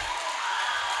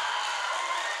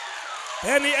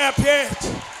 Then he appeared.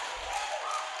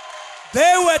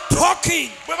 They were talking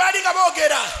Bwe baali nga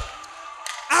boogera.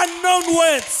 unknown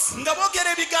words. Nga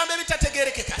boogera ebigambo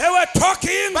ebitategeerekeka. They were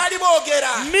talking Baali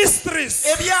boogera. mysteries.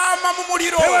 Ebyama mu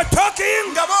muliro. They were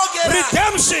talking Nga boogera.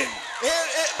 redemption.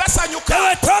 Basanyuka. They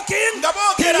were talking Nga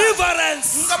boogera. deliverance.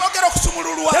 Nga boogera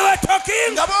okusumululwa. They were talking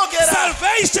Nga boogera.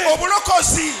 salvation.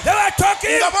 Obulokozi. They were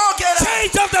talking Nga boogera.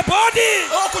 change of the body.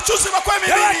 Okukyusibwa They were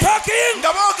kw'emibiri. talking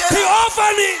Nga boogera. the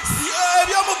orphanage.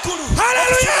 Ebyomuggulu.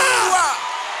 Hallelujah. Okusumululwa.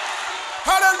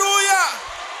 Haleluya.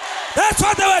 That's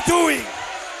what they were doing.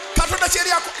 Katonda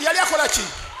yali akola ki?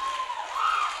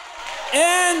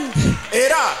 And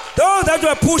Era those that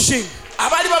were pushing,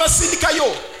 abaali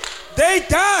babasindikayo they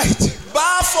died.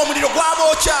 baafa omuliro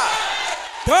gwabookya.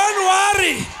 Don't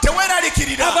worry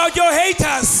Teweeraliikirira about your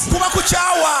haters. kuba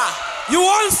kukyawa. You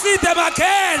won't see them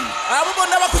again. Abo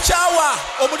bonna bakukyawa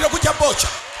omuliro gujja bookya.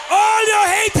 All your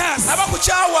haters,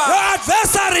 Abakukyawa, your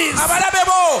adversaries, abalabe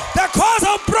bo, the cause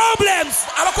of problems,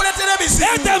 abakuleetera let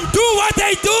ebizibu. them do what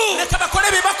they do. Leka bakole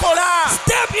bye bakola.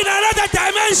 Step in another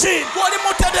dimension. Gw'oli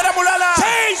mutendera mulala.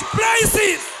 Change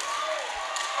places.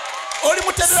 Oli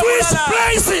mutendera Switch mulala.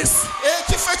 places.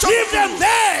 Ekifo Leave them eky'omukulu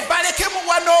there. baleke mu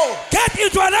wano. Get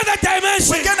into another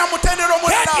dimension. Wegenda mutendera Get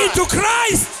omulala. into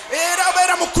Christ. Era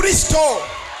beera mu Kristo.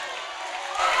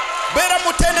 Beera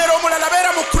mutendera omulala,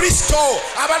 beera mu Kristo.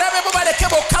 Abalabe bo baleke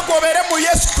bokka gobeere mu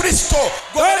Yesu Kristo.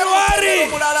 Gobeere Don't mu mutendera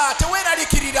worry. omulala.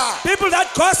 Teweeraliikirira. People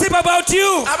that gossip about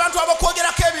you, Abantu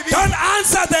abakwogerako ebibi don't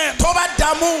answer them.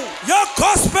 tobaddamu. Your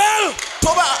gospel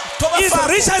is Tobafaako.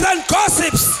 richer than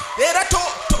gossips. Era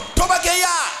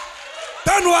tobageya.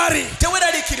 Don't worry.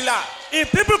 Teweeraliikirira.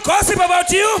 If people gossip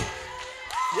about you,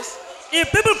 Yes.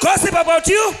 if people gossip about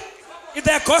you, if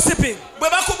they're gossiping, Bwe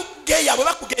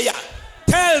bakugeya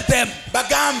tell them,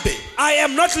 bagambe I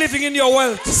am not living in your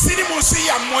world. siri mu nsi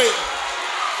yammwe,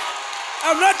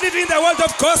 I'm not living in the world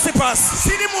of gossipers.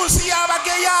 siri mu nsi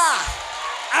y'abageya.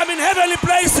 I'm in heavenly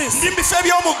places. Ndi mu bifo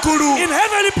eby'omuggulu. In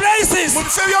heavenly places, Mu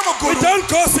bifo we eby'omuggulu don't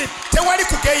gossip. tewali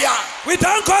kugeya. We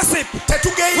don't gossip. We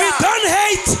Tetugeya. don't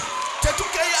hate.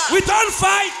 Tetugeya. We don't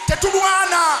fight.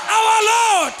 Tetulwana. Our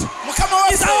Lord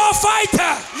Mukama is waffe our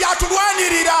fighter.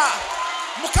 yatulwanirira.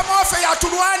 Mukama waffe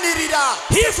yatulwanirira.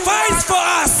 He fights for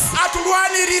us.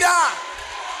 Atulwanirira.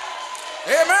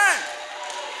 Amen.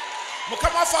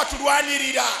 Mukama waffe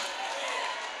atulwanirira.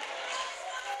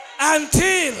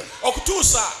 Until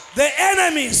Okutuusa the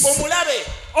enemies omulabe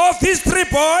of these three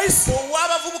boys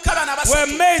ow'abavubuka bana were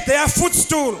basatu made their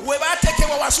footstool. we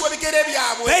baatekebwa wansi w'ebigere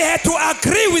byabwe They had to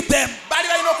agree with them. baali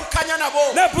balina okukkanya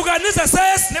nabo. Nebuchadnezzar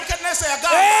says, Nebukadneza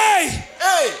yagamba, hey,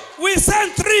 "Hey, we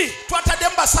sent three.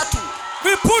 twataddemu basatu,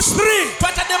 We pushed three.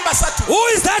 twataddemu basatu, Who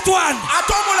is that one?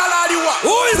 ate omulala aliwa?"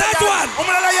 Who is that one?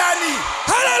 Omulala yaani?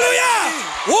 Hallelujah.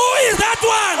 Who is that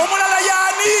one? Omulala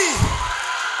yaani?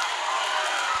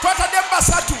 Twataddemu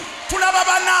basatu, tulaba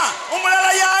bana,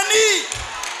 omulala yaani?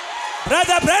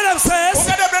 Brother Branham says,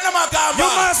 Omuganda Branham you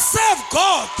agamba, must serve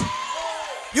God.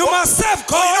 You must serve olina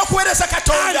God okuweereza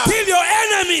Katonda until your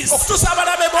enemies okutuusa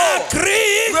abalabe bo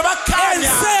agree lwe and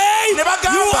bakkaanya say ne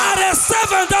bagamba, you are a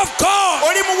servant of God.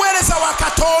 oli muweereza wa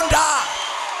Katonda.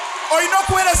 Olina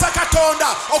okuweereza Katonda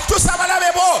okutuusa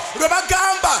abalabe bo lwe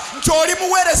bagamba nti oli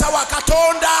muweereza wa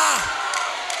Katonda.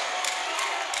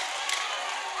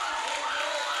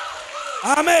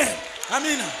 Amen.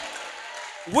 Amina.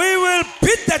 We will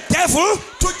beat the devil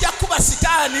Tujja kuba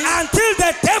sitaani until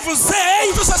the devil says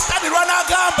okutuusa sitaani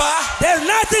lw'anaagamba there's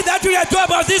nothing that we can do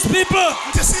about these people.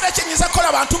 nti sirina kye nnyinza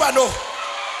kukola bantu bano.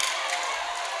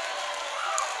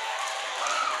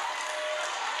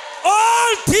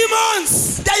 All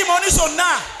demons Dayimooni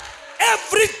zonna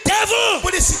Every devil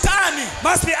buli sitaani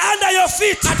must be under your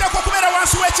feet. ateekwa okubeera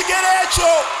wansi w'ekigere ekyo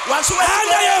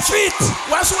Under your feet.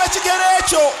 wansi w'ekigere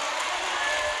ekyo.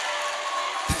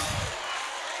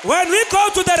 When we go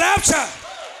to the rapture,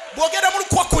 bw'ogenda mu we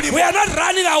lukwakulibwa are not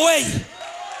running away.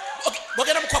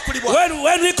 bw'ogenda mu kwakulibwa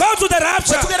When we go to the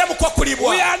rapture, tugenda mu kwakulibwa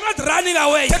we are not running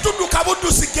away. tetudduka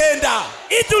buddusi genda.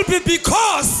 It will be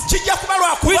because kijja kuba we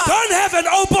lwakuba don't have an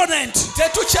opponent.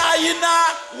 tetukyayina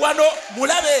wano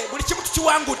mulabe buli kimu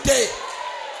tukiwangudde.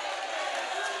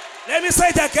 Let me say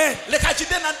it again. leka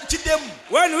kiddemu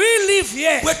When we live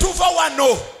here, bwe tuva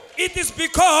wano it is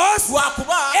because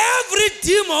lwakuba every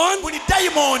demon buli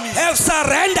dayimoni have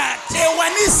surrendered.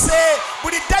 ewanise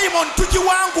buli dayimoni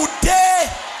tugiwangudde.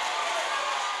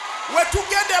 we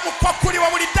tugende mu kwakulibwa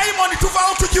buli dayimoni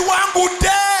tuvaawo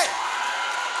tugiwangudde.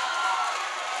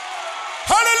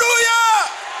 Hallelujah.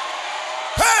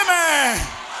 Amen.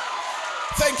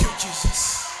 Thank you,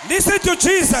 Jesus. Listen to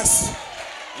Jesus.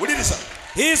 Wuliriza.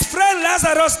 His friend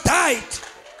Lazarus died.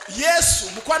 Yesu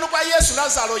mukwano gwa Yesu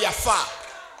Lazaro yafa.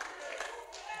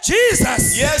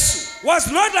 Jesus Yesu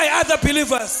was not like other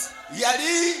believers.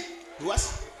 yali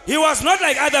He was not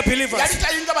like other believers.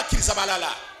 tayinga bakkiriza balala.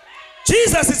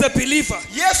 Jesus is a believer.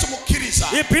 Yesu mukkiriza.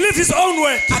 He believed his own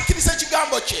word. akkiriza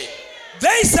ekigambo kye.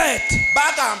 They said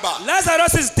bagamba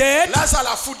Lazarus is dead. Lazaro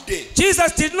afudde.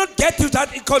 Jesus did not get to that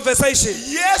conversation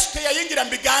Yesu teyayingira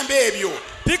mu bigambo ebyo.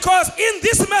 because in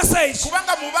this message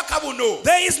kubanga mu bubaka buno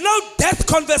there is no death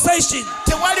conversation.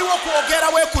 tewaliwo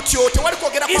kwogera bwe kutyo, tewali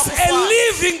kwogera kwa It's a kufa.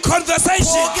 living conversation.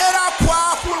 kwogera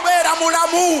kwa kubeera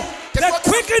mulamu. The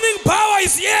quickening power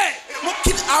is here.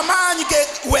 amaanyi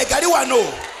weegali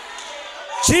wano.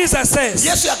 Jesus says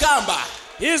Yesu yagamba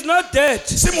he is not dead.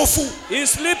 si mufu, He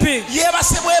is sleeping.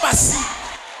 yeebase bwebasi.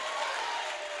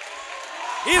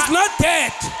 He is not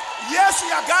dead. Yesu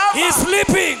He is yagamba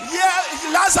sleeping.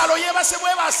 Lazaro yeebase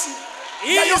bwebasi.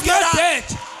 He is not dead.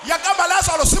 yagamba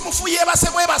Lazaro si mufu, yeebase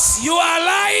bwebasi. You are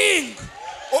lying.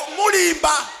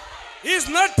 mulimba. He is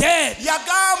not dead.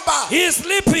 yagamba He is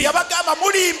sleeping. yabagamba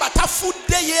mulimba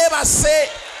tafudde, yeebase.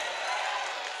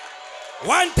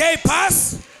 One day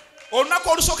pass. olunaku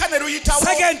olusooka ne luyitawo,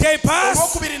 Second day pass.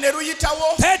 olwokubiri ne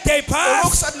luyitawo, Third day pass.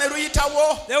 olwokusatu ne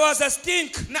luyitawo, There was a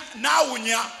stink.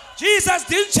 n'awunya. Jesus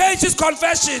didn't change his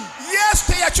confession.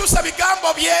 Yesu teyakyusa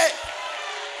bigambo bye.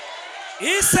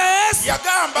 He says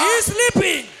yagamba he is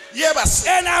sleeping. yeebase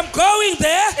And I'm going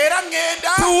there era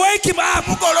ŋŋenda to wake him up.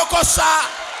 mugolokosa.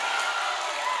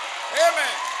 Amen.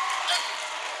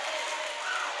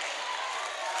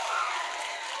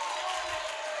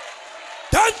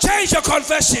 Don't change your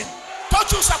confession.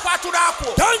 tokyusa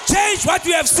kwaturakwo, Don't change what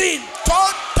you have seen.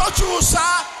 tokyusa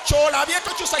kyolabye,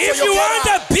 tokyusa If you want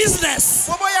kyoyogera. a business,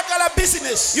 bw'oba oyagala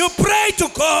bizinesi you pray to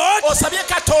God, osabye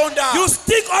Katonda, you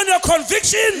stick on your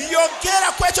conviction.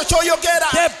 yogera ku ekyo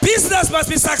ky'oyogera The business must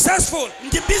be successful.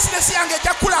 nti bizinesi yange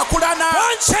ejja kulaakulana.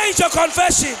 Don't change your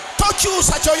confession.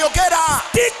 tokyusa ky'oyogera,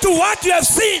 Stick to what you have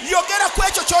seen. yogera ku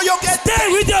ekyo ky'oyogedde. Stay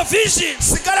with your vision.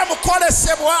 sigala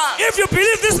mukolesebwa. If you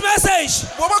believe this message,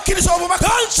 bw'oba okkiriza obubaka,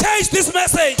 don't change this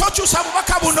message. tokyusa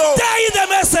bubaka buno, Stay in the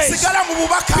message. sigala mu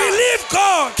bubaka. Believe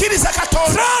God. kkiriza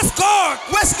Katonda, Trust God.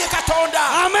 weesige Katonda.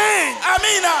 Amen.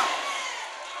 Amiina.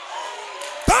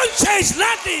 Don't change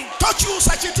nothing.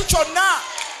 tokyusa kintu kyonna.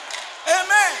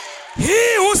 Amen.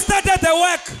 He who started the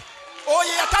work oyo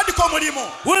eyatandika omulimu,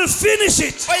 will finish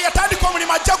it. oyo eyatandika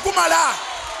omulimu ajja gumala.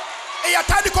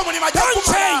 eyatandika omulimu ajja Don't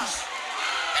gumala. change.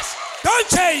 Don't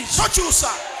change. tokyusa,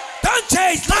 Don't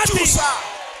change nothing. tokyusa.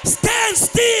 Stand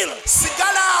still.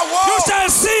 sigala You awo. shall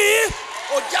see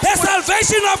the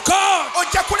salvation of God.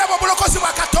 ojja kulaba obulokozi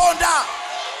bwa Katonda.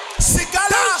 sigala,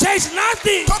 Don't change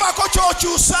nothing. tobako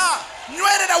ky'okyusa.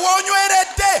 nywerera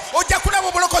w'onyweredde, ojja kulaba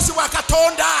obulokozi bwa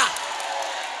Katonda.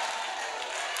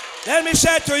 Let me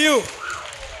share to you.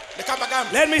 leka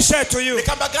mbagambe, Let me share to you.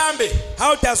 leka mbagambe,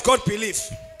 How does God believe?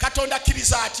 Katonda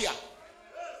akkiriza atya.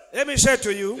 Let me share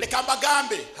to you. leka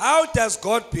mbagambe, How does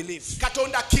God believe?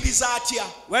 Katonda akkiriza atya.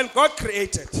 When God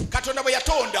created, Katonda bwe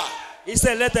yatonda He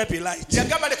said, "Let there be light."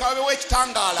 yagamba leka wabewo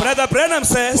ekitangaala. Brother Branham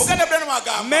says, ogenda Branham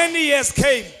agamba many years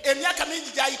came emyaka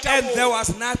mingi and there gyayitawo was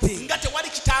nothing. nga tewali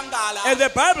kitangaala. And the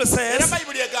Bible era says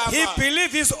bayibuli he egamba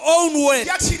believed his own word.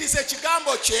 yakkiriza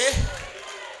ekigambo kye.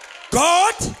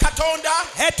 God Katonda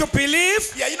had to believe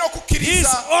yalina his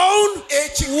okukkiriza own word.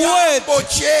 ekigambo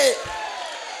kye.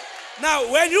 Now,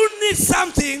 when you need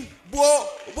something,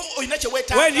 olina kye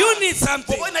when you weetaaga, need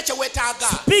something, bw'oba olina kye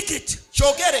weetaaga, speak it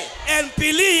kyogere and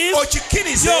believe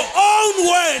okikkirize your own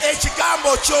word.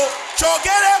 ekigambo kyo.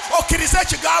 kyogere okkirize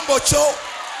ekigambo kyo.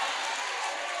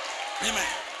 Amen.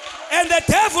 And the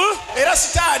devil era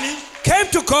sitaani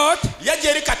came to God, yajja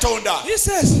eri katonda he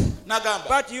says, n'agamba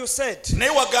but you said, naye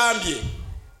wagambye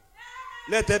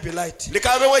let there be light. leka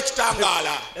wabeewo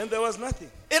ekitangaala And there was nothing.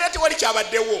 era tewali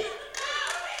kyabaddewo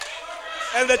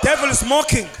And the devil is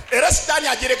mocking. era sitaani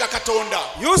ajerega katonda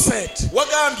You said,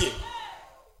 wagambye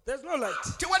there's no light.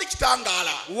 tewali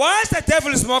kitangaala Once the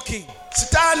devil is mocking,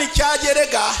 sitaani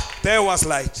kyajerega there was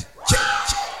light.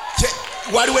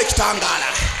 waliwo ekitangaala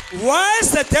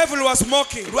Once the devil was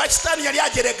mocking, lwaki sitaani yali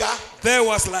ajerega there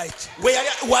was light.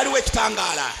 waliwo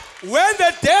ekitangaala When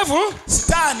the devil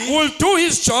sitaani will do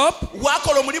his job,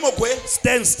 waakola omulimu gwe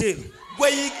stand still.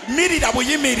 gweyimirira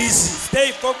buyimirizi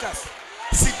Stay focused.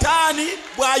 sitaani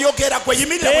bw'ayogera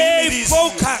gweyimirira Stay buyimirizi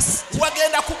focused.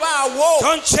 wagenda kubaawo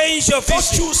Don't change your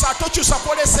vision. tokyusa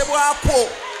kwolesebwako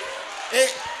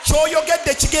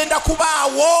kyoyogedde kigenda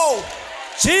kubaawo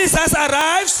Jesus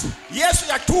arrives. yesu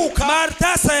yatuuka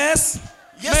Martha says,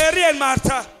 Yes. Mary and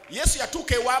Martha, yesu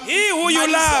yatuuka ewa he who you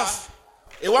love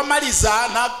ewa maliza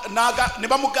ne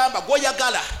bamugamba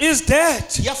gw'oyagala is dead.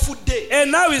 yafudde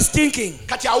And now he's thinking.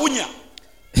 kati awunya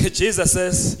Jesus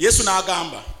says, yesu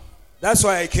n'agamba that's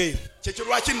why I came. kyekyo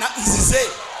lwaki nzize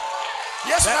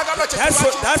yesu n'agamba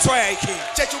That's why I came.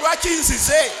 kyekyo lwaki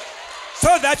nzize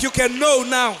So that you can know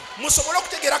now musobole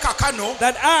okutegeera kakano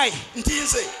that I, nti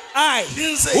nze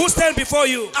who stand before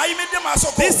you, ayimidde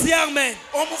maaso go this young man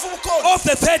omuvubuka ono of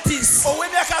the 30s,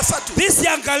 ow'emyaka 3 this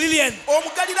young Galilean,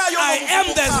 omugaliraayo I am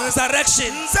the omuvubuka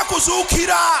resurrection. nze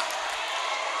kuzuukira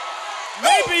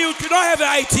Maybe you do not have an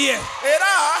idea.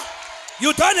 era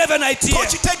You don't have an idea.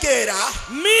 tokitegeera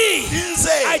Me,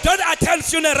 nze I don't attend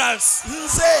funerals.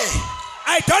 nze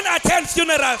I don't attend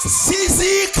funerals.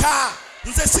 siziika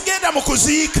nze sigenda mu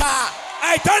kuziika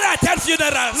I don't attend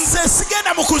funerals. nze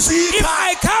sigenda mu If kuziika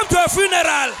I come to a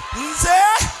funeral, nze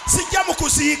sijja mu the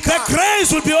kuziika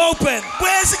graves will be open. bwe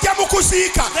nzija mu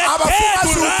kuziika The abafu dead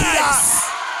will bazuukira rise.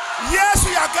 yesu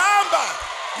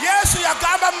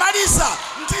yagamba maliza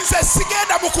nti nze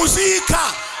sigenda mu kuziika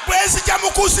bwe nzija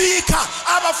mu kuziika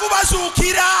abafu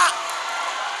bazuukira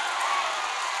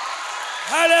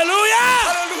Hallelujah.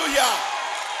 haleluya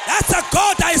That's a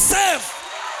God I serve.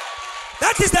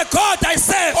 That is the God I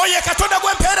serve. oye katonda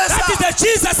gwe mpeereza That is the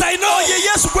Jesus I know. oye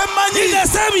yesu gwe mmanyi He's the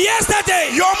same yesterday.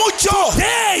 y'omujjo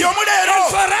Today y'omuleero and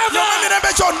forever.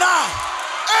 y'omumirembe gyonna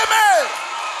amen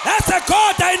That's a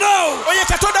God I know. oye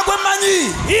katonda gwe mmanyi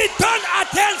He don't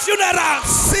attend funerals.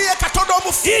 si ye katonda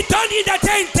omufu He don't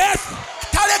entertain death.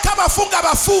 taleka bafu nga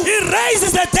bafu He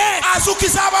raises the dead.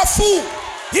 azuukiza abafu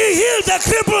He heals the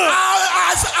crippled.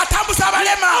 atambuza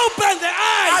abalema Open the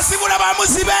eyes. azibula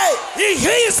bamuzibe He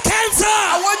heals cancer.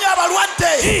 awonya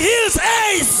abalwadde He heals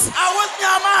AIDS. awonya He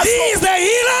amaaso is the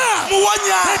healer,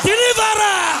 muwonya the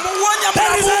deliverer, muwonya the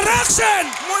mulamu resurrection,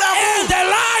 and the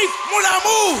life.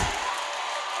 mulamu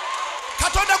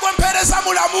katonda gwe mpeereza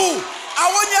mulamu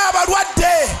awonya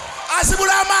abalwadde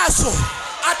azibula amaaso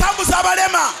atambuza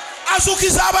abalema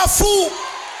azuukiza abafu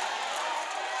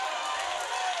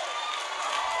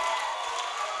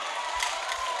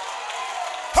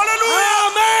haleluya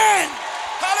Amen.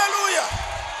 haleluya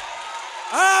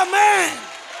Amen.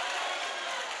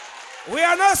 We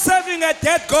are not serving a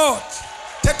dead God.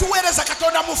 tetuweereza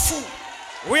katonda mufu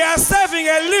We are serving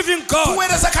a living God.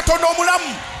 tuweereza katonda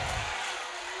omulamu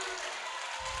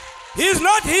He is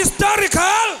not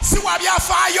historical. si wa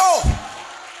byafaayo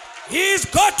He is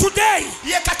God today.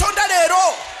 ye katonda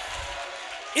leero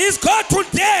He is God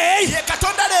today, ye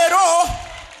katonda leero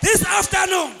this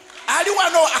afternoon, ali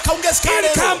wano akawungezi ka in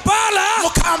leero Kampala, mu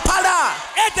kampala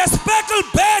at the Speckled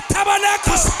Bear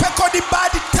Tabernacle. speckled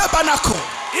bad tabernacle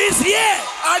He's here.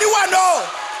 ali wano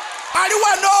ali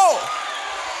wano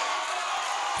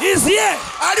He's here.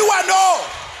 ali wano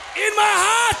In my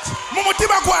heart, mu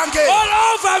mutima gwange all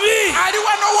over me. ali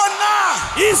wano wonna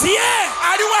He's here.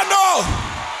 ali wano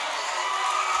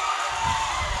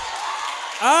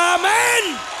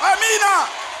Amen. amina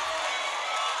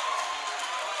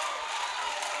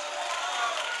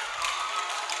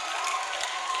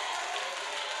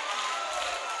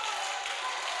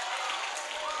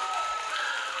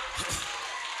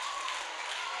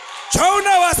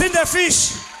Jonah was in the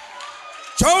fish.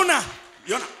 Jonah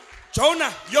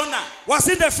yona was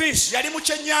in the fish. yali mu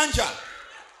kyennyanja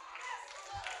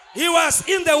He was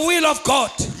in the will of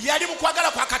God yali mu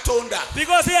kwagala kwa katonda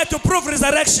because he had to prove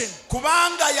resurrection.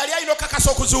 kubanga yali alina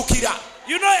okukakasa okuzuukira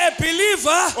You know, a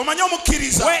believer, omanye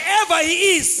omukkiriza wherever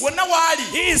he is, wonna waali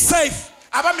he is safe.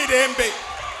 aba mirembe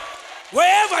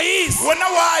Wherever he is, wonna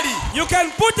waali you can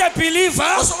put a believer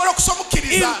osobola okusa in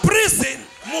omukkiriza prison.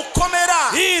 mu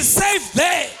kkomera He is safe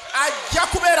there. ajja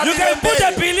kubeera You can mirembe put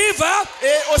a eyo. believer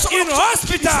Osobola in okusa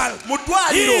hospital. mu He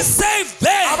ddwaliro is safe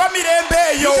there. aba mirembe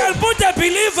eyo You can put a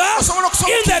believer osobola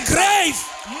in the grave.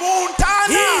 mu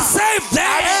ntaana He is saved there.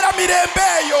 abeera mirembe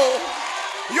eyo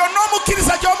yonna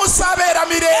omukkiriza gy'omussa abeera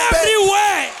mirembe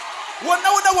Everywhere wonna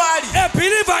wonna waali a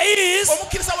believer is,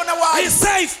 omukkiriza wonna waali is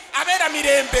safe. abeera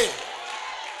mirembe.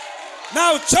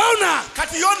 Now Jonah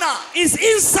Kati Yona is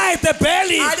inside the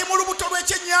belly ali mu lubuto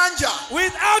lw'ekyennyanja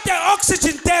without an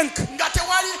oxygen tank, nga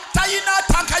tewali talina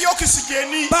tanka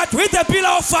y'okisigeni but with a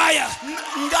pillar of fire.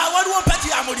 nga waliwo mpagi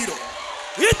ya muliro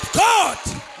With God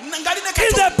ng'ali ne in the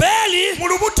Katonda belly mu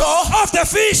lubuto of the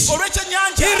fish,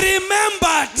 olw'ekyennyanja he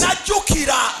remembered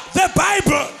n'ajjukira the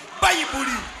Bible.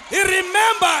 bayibuli He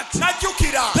remembered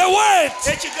n'ajjukira the word.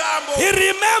 ekigambo He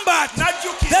remembered the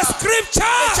n'ajjukira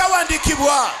scripture.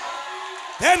 ekyawandiikibwa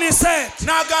Then he said,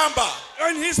 n'agamba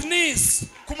on his knees,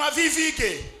 ku maviivi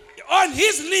ge on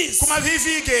his knees, ku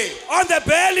maviivi ge on the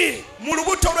belly, mu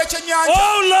lubuto lw'ekyennyanja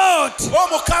oh Lord, o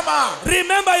Mukama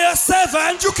remember your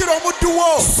servant jjukira omuddu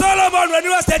wo Solomon when he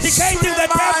was dedicating the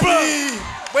temple. Sulemaani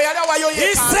bwe yali awayo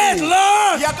He said, yeekaalu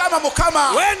Lord, yagamba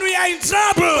Mukama when we are in bwe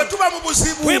trouble, tuba mu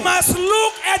buzibu we must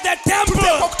look at the tuteekwa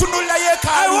temple. okutunuulira I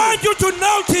yeekaalu want you to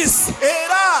notice,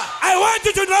 era I want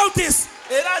you to notice,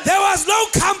 there was no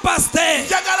compass there,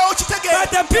 njagala okitegeera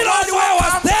but the pillar of fire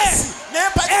was there,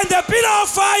 and the pillar of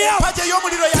fire empagi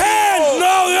ey'omuliro turned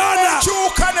no yonder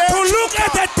ekyuka to look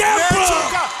at the temple.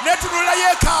 netunulira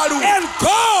yeekaalu And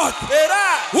God, era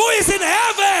who is in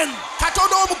heaven,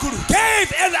 Katonda w'omu ggulu gave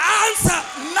an answer.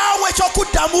 naawe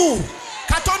ekyokuddamu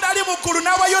Katonda ali mu ggulu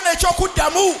n'awayo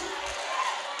n'ekyokuddamu.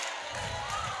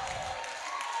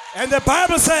 And the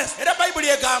Bible says, Era bayibuli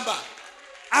egamba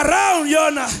around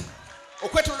Jonah,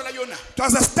 okwetoolola Yona it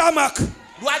was the stomach.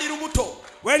 lwali lubuto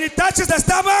When he touches the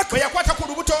stomach, bwe yakwata ku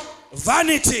lubuto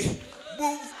vanity.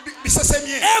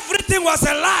 bisesemye Everything was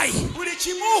a lie. buli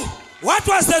kimu What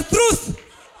was the truth?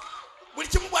 buli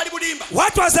kimu bwali bulimba.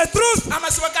 What was the truth?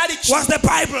 Amasiba gali ki Was the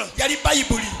Bible. yali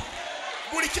bayibuli.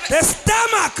 Buli The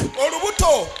stomach,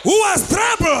 olubuto who was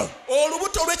trouble,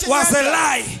 olubuto was a olw'ekyennyanja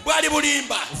lie. bwali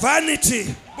bulimba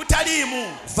Vanity,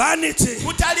 butaliimu vanity,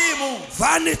 butaliimu buli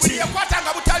vanity.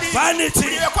 yakwatanga butaliimu Vanity.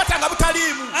 buli yakwatanga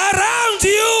butaliimu Around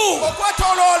you,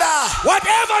 okwetooloola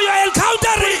whatever you're buli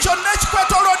encountering, kyonna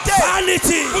ekikwetoolodde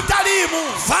vanity, butaliimu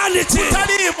vanity,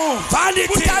 butaliimu vanity,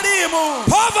 butaliimu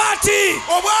poverty,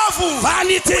 obwavu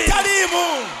vanity.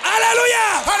 butaliimu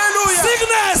Hallelujah. haleluya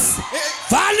Sickness,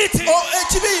 vanity.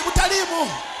 ekibi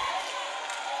butaliimu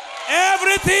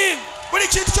Everything buli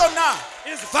kintu kyonna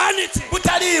is vanity.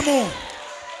 butaliimu.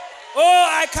 Oh,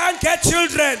 I can't get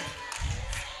children.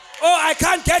 Oh, I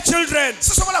can't get children.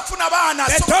 sisobola kufuna baana.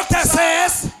 The doctor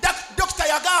says, dokita I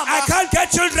yagamba can't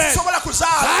get children. sobola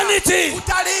kuzaala. Vanity.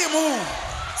 butaliimu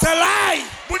It's a lie.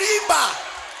 bulimba.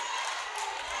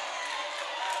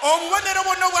 obubonero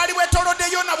bwonna bwali bwetoolodde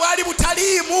Yona bwali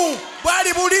butaliimu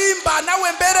bwali bulimba. nawe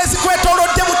embeera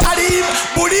ezikwetoolodde butaliimu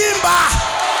bulimba.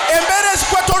 embeera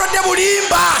ezikwetoolodde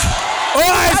bulimba.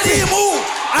 butaliimu.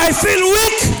 I feel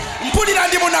weak. mpulira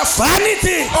ndi munafu.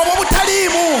 Vanity. obwo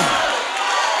butaliimu.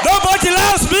 Nobody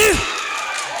loves me.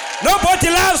 Nobody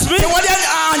loves me. tewali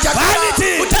anjagala.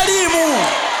 Vanity. butaliimu.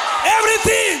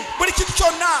 Everything. buli kintu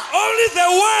kyonna Only the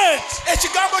word.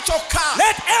 ekigambo kyokka.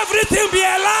 Let everything be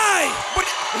a lie.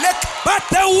 But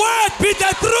the word be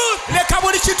the truth. leka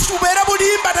buli kintu tubeere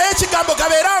bulimba naye ekigambo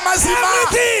gabeere amazima.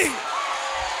 Everything.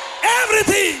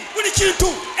 Everything. buli kintu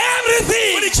buli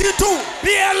Everything. kintu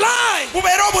Be a lie.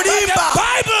 bubeere But the obulimba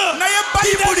Bible naye be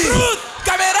the bayibuli truth.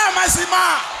 gabeere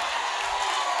amazima.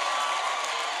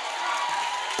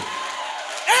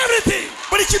 Everything.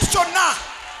 buli kintu kyonna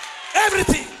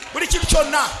Everything. buli kintu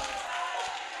kyonna.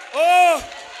 Oh,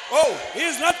 Oh,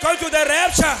 he's not going to the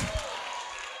rapture.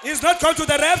 He's not going to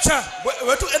the rapture.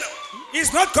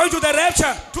 He's not going to the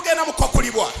rapture. tugenda mu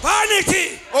kwakulibwa.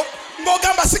 Vanity.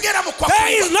 ng'ogamba sigenda mu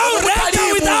There is no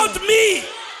rapture without me.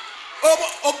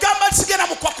 ogamba sigenda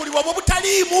mu kwakulibwa obwo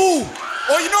butaliimu.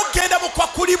 olina okugenda mu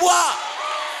kwakulibwa.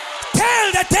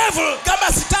 Tell the devil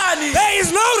gamba sitaani there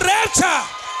is no rapture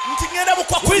nti ngenda mu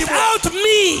kwakulibwa. without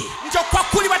me. nti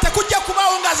okwakulibwa tekujja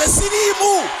kubaawo nga ze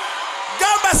siriimu.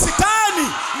 gamba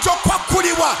sitaani nti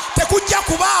okwakulibwa tekujja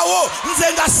kubaawo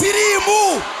nze nga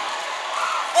siriimu.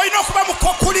 olina okuba mu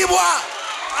kwakulibwa.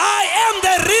 I am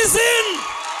the reason.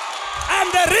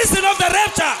 I'm the reason of the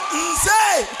rapture.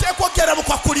 nze nteekwa okugenda mu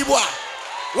kwakulibwa.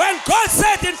 When God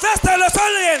said in 1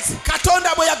 Thessalonians,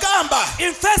 katonda bwe yagamba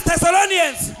in 1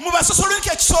 Thessalonians, mu basosolonike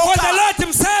for the ekisooka Lord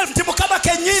himself nti mukama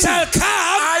kennyini shall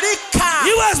come, alikka.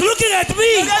 he was looking at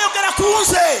me. yali ayogera ku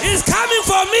nze. He's coming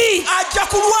for me. ajja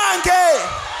ku lwange.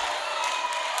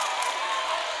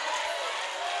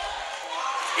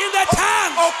 In the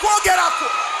tongue. okwogerako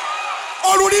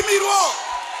olulimi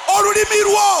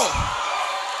lwo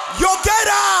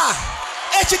yogera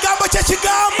ekigambo kye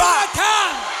kigamba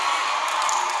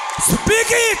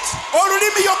Speak it.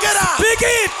 olulimi yogera Speak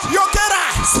it. yogera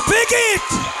Speak it.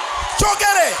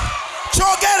 kyogere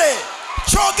kyogere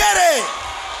kyogere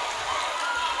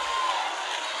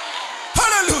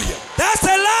hallelujah That's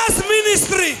the last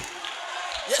ministry.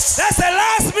 yes That's the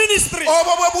last ministry.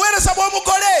 obwo bwe buweereza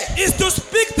bw'omugole Is to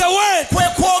speak the word, kwe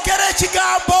kwogera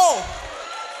ekigambo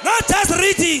not just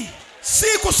reading. si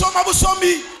kusoma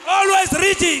busomi Always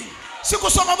reading. si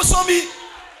kusoma busomi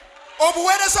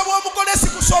obuweereza bw'omugole si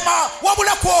kusoma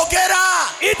wabula kwogera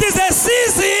It is a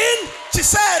season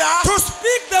kiseera to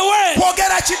speak the word.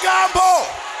 kwogera kigambo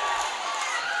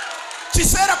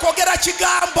kiseera kwogera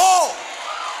kigambo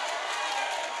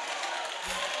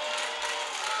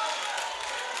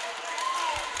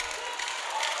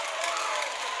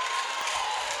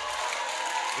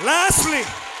Lastly,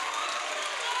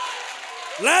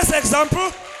 last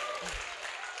example,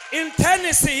 in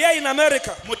Tennessee, here in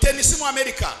America, mu tenisi mu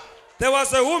amerika there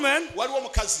was a woman. waliwo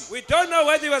omukazi We don't know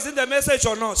whether he was in the message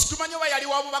or not. tumanyi oba yali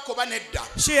wabubaka oba nedda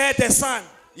She had a son,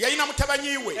 yalina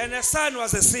mutabanyi we and her son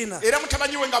was a sinner. era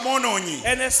mutabanyi we nga mwonoonyi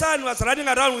And her son was running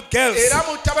around with girls. era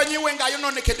mutabanyi we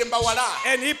ng'ayonoonekedde mbawala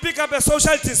And he picked up a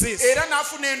social disease. era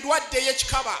n'afuna endwadde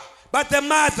ey'ekikaba But the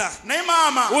mother, naye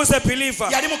maama who's a believer,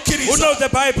 yali who mukkiriza knows the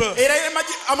Bible, era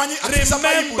amanyi akkiriza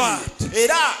Remembered. bayibuli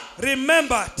era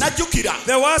remembered n'ajjukira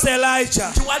there was Elijah,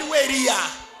 nti waliwo eriya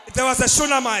there was a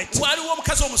Shunammite waliwo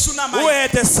omukazi who omusunamayi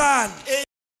had a son.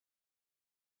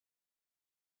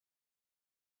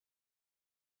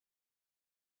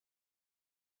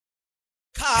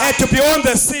 Had to be on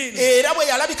the scene. era bwe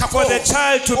yalabikako For the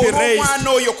child to be raised. olw'omwana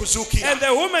oyo kuzuukira And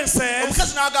the woman says,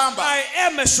 omukazi n'agamba I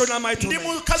am a Shunammite ndi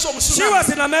woman. mukazi She omusunami was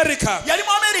in America. yali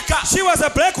mu amerika She was a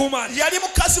black woman. yali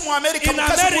mukazi mu amerika In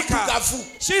mukazi America, muddugavu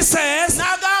she says,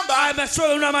 n'agamba I'm a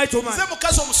Shunammite woman. nze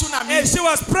mukazi omusunami And she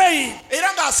was praying. era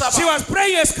ng'asaba She was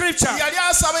praying a scripture. yali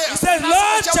asaba said, n'asaba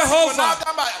Lord ekyawandiikibwa Jehovah.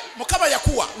 n'agamba mukama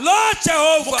yakuwa Lord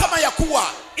Jehovah, mukama yakuwa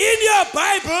in your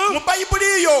mu Bible,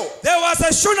 bayibuli yo there was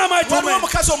a Shunammite waliwo woman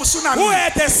omukazi who omusunami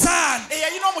had a son.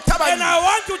 eyalina And omutabanyi I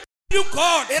want to tell you,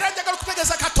 God, era njagala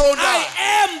okutegeeza katonda I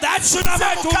am that nze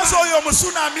Shunammite mukazi woman. oyo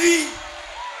omusunami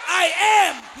I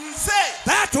am nze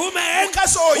that woman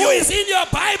mukazi who oyo is in your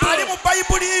ali Bible. mu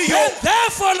bayibuli yo And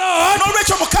therefore, Lord,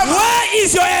 n'olwekyo mukama where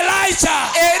is your Elijah?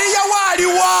 eriya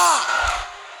waaliwa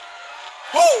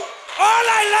All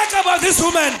I like about this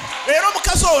woman, era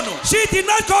omukazi ono she did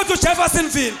not go to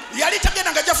Jeffersonville. yali tagenda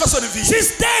Jeffersonville She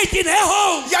stayed in her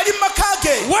home, yali mu maka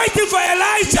ge waiting for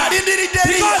Elijah, yalindiridde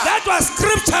because eriya that was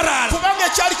scriptural. kubanga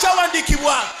ekyali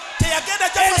kyawandiikibwa teyagenda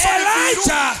Jeffersonville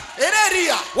Elijah era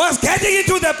eriya was getting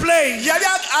into the plane, yali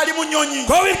ali mu nyonyi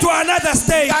going to another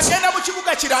state. ng'agenda mu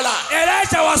kibuga kirala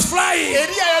Elijah was flying.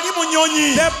 eriya yali mu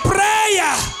nyonyi The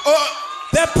prayer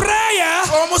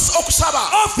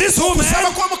okusaba of this woman okusaba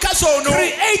kw'omukazi ono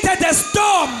created a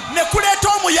storm ne kuleeta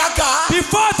omuyaga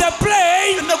before the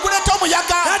plane ne guleeta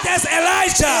omuyaga that has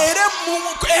Elijah. era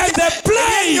And the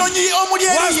plane ennyonyi omuli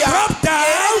was eriya dropped down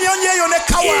era ennyonyi eyo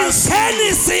nekka In wansi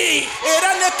Tennessee,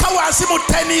 era nekka wansi mu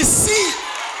tenisi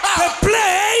the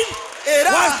plane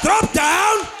era was dropped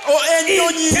down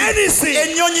ennyonyi in Tennessee.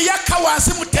 ennyonyi yakka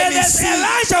wansi mu And as tenisi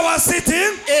Elijah was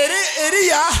sitting,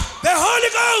 eriya the Holy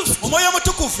Ghost. omwoyo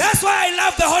omutukuvu That's why I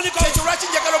love the Holy Ghost. kyekyo lwaki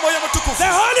njagala omwoyo The omutukuvu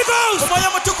Holy Ghost, omwoyo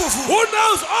omutukuvu who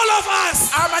knows all of us,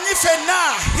 amanyi fenna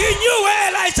he knew where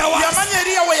Elijah was. yamanyi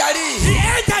eriya we yali He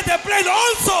entered the plane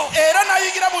also. era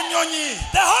n'ayingira mu nnyonyi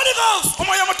The Holy Ghost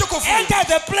omwoyo omutukuvu entered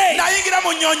the plane, n'ayingira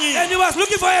mu nnyonyi and he was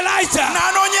looking for Elijah.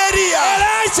 n'anoonya eriya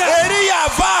Elijah, eriya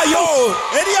avaayo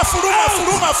eriya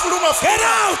fuluma get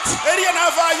out. eriya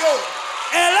n'avaayo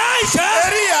Elijah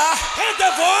eriya heard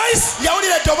the voice.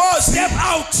 yawulira eddoboozi Step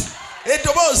out.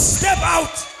 eddoboozi Step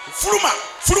out.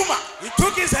 fuluma He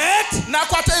took his head.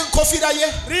 n'akwata enkofiira ye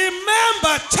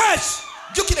Remember, church,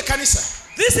 jjukire kanisa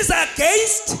this is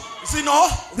against zino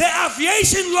the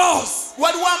aviation laws.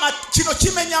 waliwo kino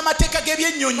kimenya amateeka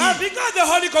g'ebyennyonyi But because the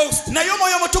Holy Ghost, naye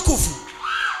omwoyo omutukuvu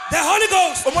the Holy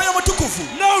Ghost, omwoyo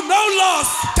omutukuvu no laws.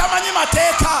 tamanyi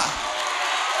mateeka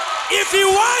If he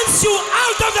wants you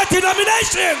out of the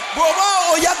denomination,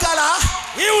 bw'oba oyagala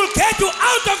he will get you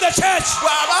out of the church.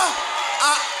 bw'aba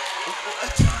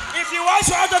If he wants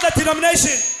you out of the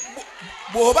denomination,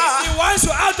 bw'oba he wants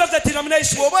you out of the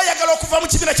denomination, bw'oba oyagala okuva mu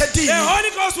kibiina the ky'eddiini Holy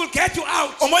Ghost will get you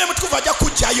out. omwoyo omutukuvu ajja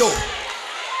kuggyayo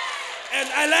And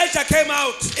Elijah came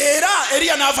out era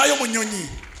eriya n'avaayo mu nnyonyi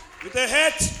with a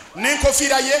head.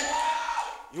 n'enkofiira ye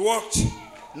He walked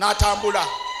n'atambula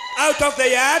out of the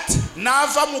yard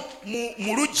n'ava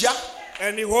mu luggya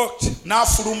and he walked.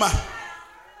 n'afuluma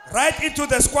right into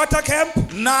the squatter camp.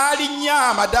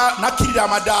 n'alinnya n'akkirira He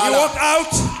amadaala walked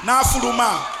out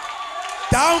n'afuluma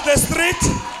down the street.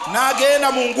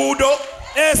 n'agenda mu nguudo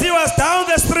As he was down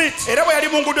the street, era bwe yali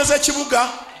mu nguudo z'ekibuga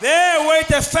there wait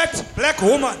a fat black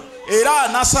woman. era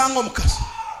n'asanga omukazi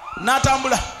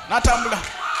n'atambula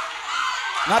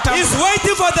He's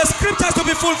waiting for the scriptures to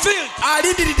be fulfilled.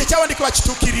 alindiridde ekyawandiikibwa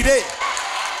kituukirire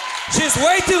She's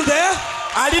waiting there.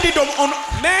 alindiridde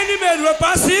Many men were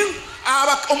passing,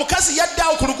 omukazi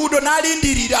yaddaawo ku luguudo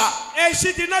n'alindirira and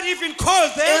she did not even call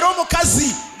them. era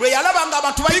omukazi bwe yalaba nga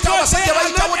abantu bayitawo Because they abasajja are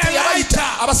bayitawo not teyabayita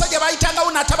Elijah. abasajja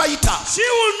bayitangawo n'atabayita She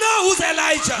will know who's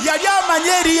Elijah. yali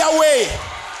amanye eriya we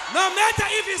No matter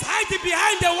if he's hiding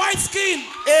behind the white skin,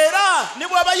 era ne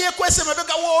bw'aba yeekwese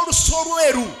emabega w'olusu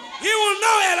olweru he will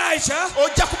know Elijah.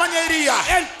 ojja kumanya eriya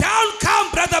And down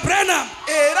come Brother Branham,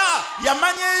 era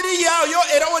yamanya eriya oyo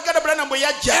era weganda bulana bwe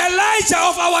yajja Elijah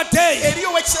of our day.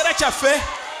 eriyo w'ekiseera kyaffe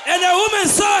And the woman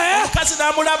saw her. omukazi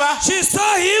n'amulaba She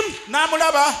saw him.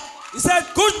 n'amulaba He said,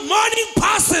 "Good morning,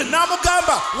 person.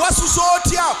 n'amugamba wasuza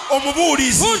otya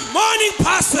omubuulizi Good morning,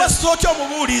 person. wasuza otya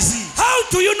omubuulizi How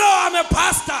do you know I'm a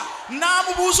pastor?"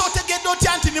 n'amubuuza otegedde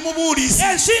otya nti ni mubuulizi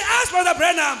And she asked Brother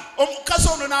Branham, omukazi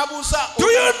ono n'abuuza "Do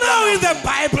you know in the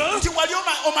Bible nti wali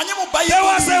omanye mu there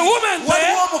was a woman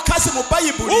there waliwo omukazi mu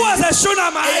bayibuli who was a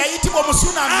Shunammite? eyayitibwa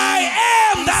omusunami I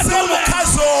am that nze woman.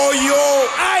 mukazi oyo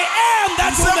I am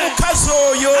that nze woman. mukazi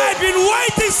oyo I've been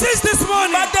waiting since this morning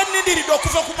mbadde nnindiridde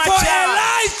okuva ku for makya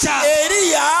Elijah.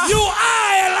 eriya You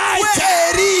are we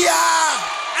Elijah. eriya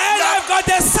And I've got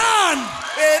a son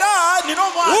era nina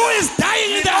who omwana is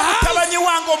dying in the nina house." mutabanyi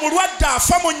wange omulwadde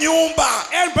afa mu nnyumba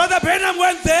And Brother Branham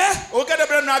went there. ogenda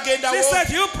bera She n'agendawo said,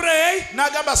 "You pray."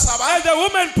 n'agamba saba And the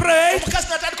woman prayed. omukazi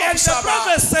n'atandika And the okusaba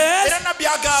prophet says era nabbi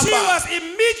she agamba was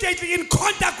immediately in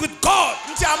contact with God.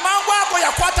 nti amangu ago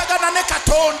yakwatagana ne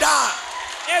katonda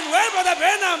And when Brother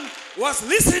Branham was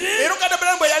listening, era ogenda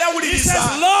bera bwe yali he says,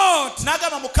 awuliriza "Lord,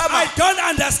 n'agamba mukama I don't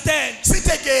understand.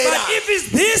 sitegeera But if it's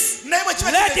this, naye bwe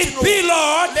kiba let kino it be,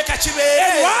 Lord." leka And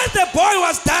kibeere while the boy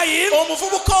was dying,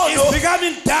 omuvubuka ono it's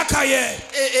becoming darker yet.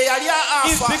 eyali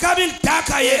It's afa becoming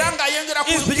darker era yet. ng'ayongera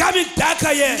It's becoming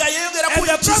darker yet. nga yeeyongera And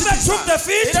the prophet took the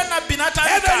feet. era nabbi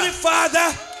Heavenly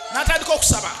Father, n'atandika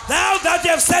okusaba thou that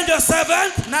you have sent your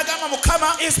servant, n'agamba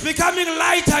mukama is becoming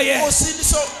lighter yet.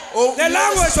 osindisa The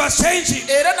language was changing.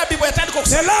 era nabbi bwe yatandika The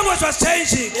okusaba language was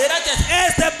changing. era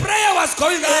As the prayer was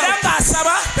going era out,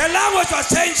 ng'asaba the language was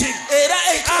changing. era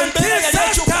Until embeera yali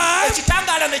such ekyuka time,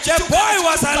 ekitangaala ne The boy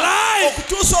was alive.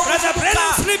 okutuusa Brother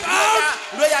Branham slipped out,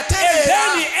 lwe and then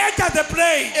yatereera he entered the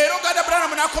plane. era oganda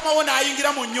Branham n'akomawo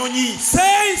n'ayingira mu nnyonyi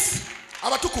Saints,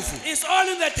 abatukufu it's all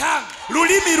in the tongue.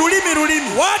 lulimi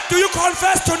What do you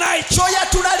confess tonight?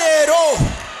 kyoyatula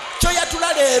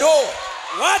leero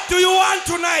What do you want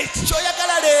tonight?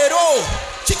 kyoyagala leero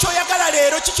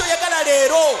kikyoyagala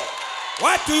leero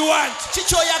What do you want?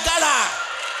 kikyoyagala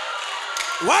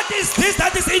What is this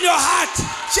that is in your heart?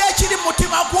 kyekiri mu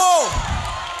mutima gwo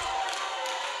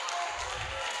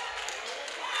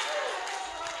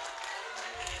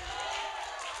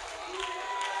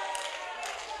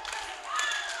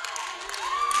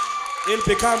It'll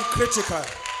become critical.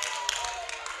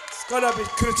 It's gonna be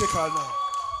critical now.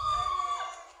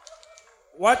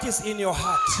 What is in your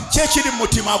heart? kyekiri mu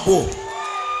mutima gwo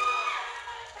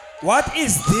What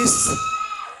is this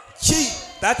ki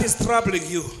that is troubling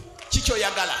you?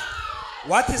 kikyoyagala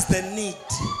What is the need?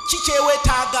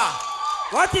 kikyeweetaaga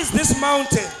What is this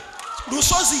mountain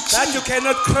lusozi that you ki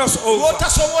cannot cross over?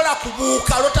 lwotasobola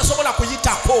kubuuka lwotasobola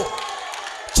kuyitako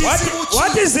kizibu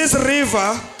What ki is this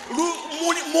river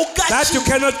mugga that ki you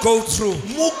cannot go through?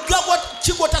 mugga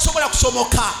ki gwotasobola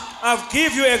kusomoka I've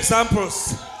given you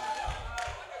examples.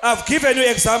 I've given you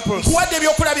examples. nkuwadde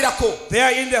ebyokulabirako They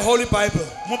are in the Holy Bible.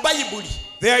 mu bayibuli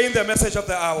They are in the message of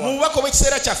the mu hour. bubaka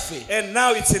obw'ekiseera kyaffe And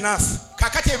now it's enough.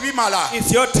 kakati ebimala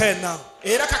It's your turn now.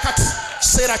 era kakati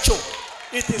kiseera kyo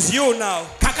It is you now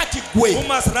kakati who gwe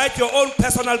must write your own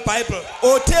personal Bible.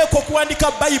 oteeka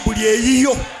okuwandika bayibuli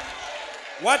eyiyo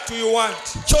What do you want?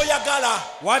 kyoyagala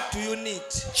What do you need?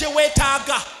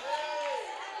 kyeweetaaga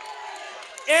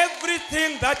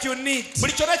Everything that you need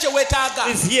buli kyonna kyeweetaaga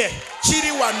is here.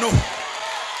 kiri wano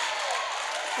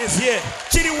Is here.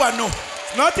 kiri wano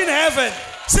Not in heaven.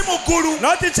 si mu ggulu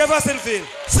Not in Jeffersonville.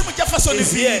 si mu Is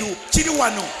here. jeffersonville kiri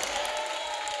wano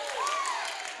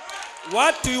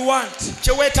What do you want?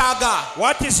 kyeweetaaga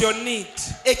What is your need?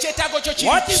 ekyetaago kyo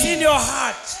What is in kiri your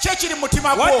heart? kyekiri mu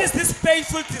mutima gwo What is this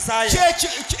painful desire?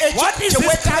 What is this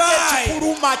kyeweetaaga cry?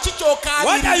 ekikuluma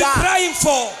What are you kikyokaabirira crying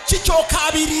for?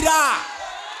 kikyokaabirira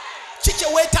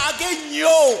kikyeweetaaga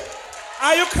ennyo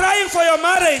Are you crying for your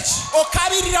marriage?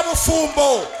 okabirira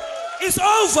bufumbo. It's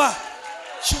over.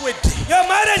 Kiwedde. Your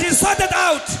marriage is sorted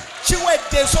out.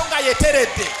 Kiwedde ensonga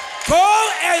yeteredde. Go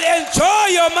and enjoy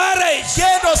your marriage.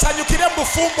 Genda osanyukire mu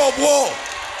bufumbo bwo.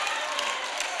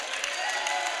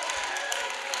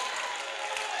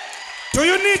 Do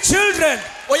you need children?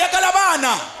 Oyagala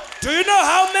baana? Do you know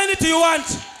how many do you want?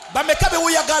 Bameka be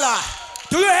oyagala?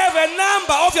 Do you have a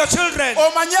number of your children?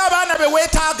 Omanyi abaana be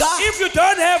weetaaga? If you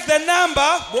don't have the number,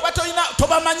 Bw'oba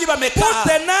tobamanyi bameka.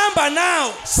 put the number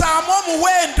now. Saamu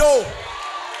omuwendo.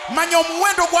 Manya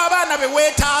omuwendo gw'abaana be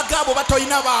weetaaga bw'oba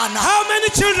toyina baana. How many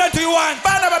children do you want?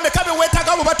 Baana bameka be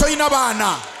weetaaga bw'oba toyina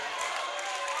baana?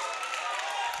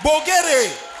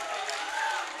 Boogere.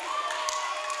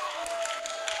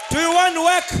 Do you want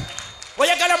work?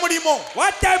 Oyagala mulimo?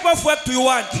 What type of work do you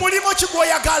want? Mulimo ki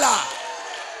gw'oyagala?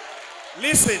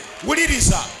 Listen.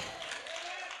 Wuliriza.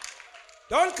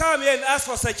 Don't come here and ask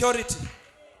for security.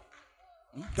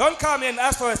 Don't come here and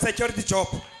ask for a security job.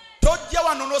 Tojja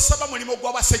wano n'osaba mulimo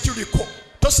gw'aba security.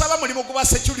 Tosaba mulimo gw'aba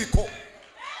security.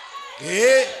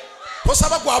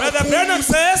 Tosaba gwa Brother Branham bukuumi.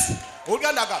 says,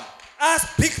 Oluganda gano.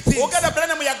 ask big things. Oganda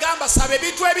Branham yagamba saba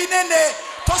ebintu ebinene.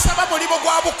 Tosaba mulimo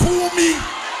gwa bukuumi.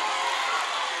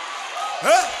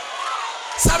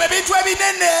 Saba ebintu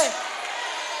ebinene.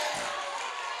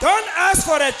 Don't ask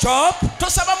for a job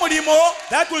Tosaba mulimo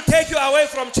that will take you away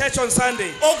from church on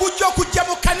Sunday. ogujja okujja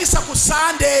mu kanisa ku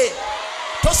Sunday.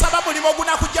 Tosaba mulimo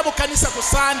ogunaakujja mu kanisa ku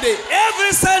Sunday.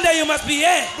 Every Sunday you must be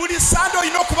here. Buli Sunday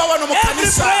olina okuba wano mu Every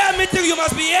kanisa. prayer meeting you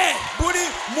must be here. Buli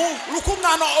mu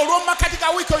lukuŋŋaano olw'omumakati ga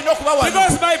wiiki olina okuba wano.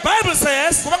 Because my Bible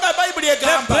says Kubanga Bayibuli the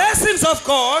egamba blessings of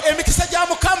God emikisa gya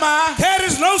Mukama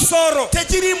carries no sorrow.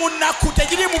 tegiri mu nnaku,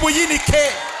 tegiri mu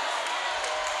buyinike.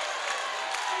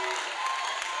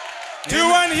 Do you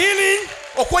want healing?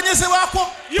 Okuwonyezebwako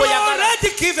You are already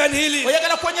given healing.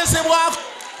 oyagala kuwonyezebwa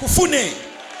kufune.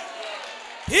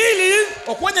 Healing,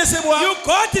 Okuwonyezebwa you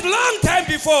got it long time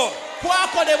before.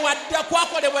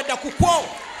 kwakolebwa dda kukwo.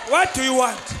 What do you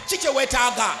want? Ki kye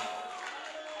weetaaga?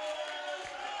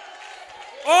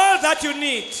 All that you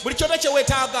need Buli kyonna kye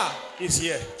weetaaga is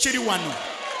here. kiri wano.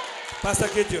 Pastor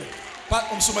Gideon.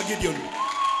 Omusumba Gideon.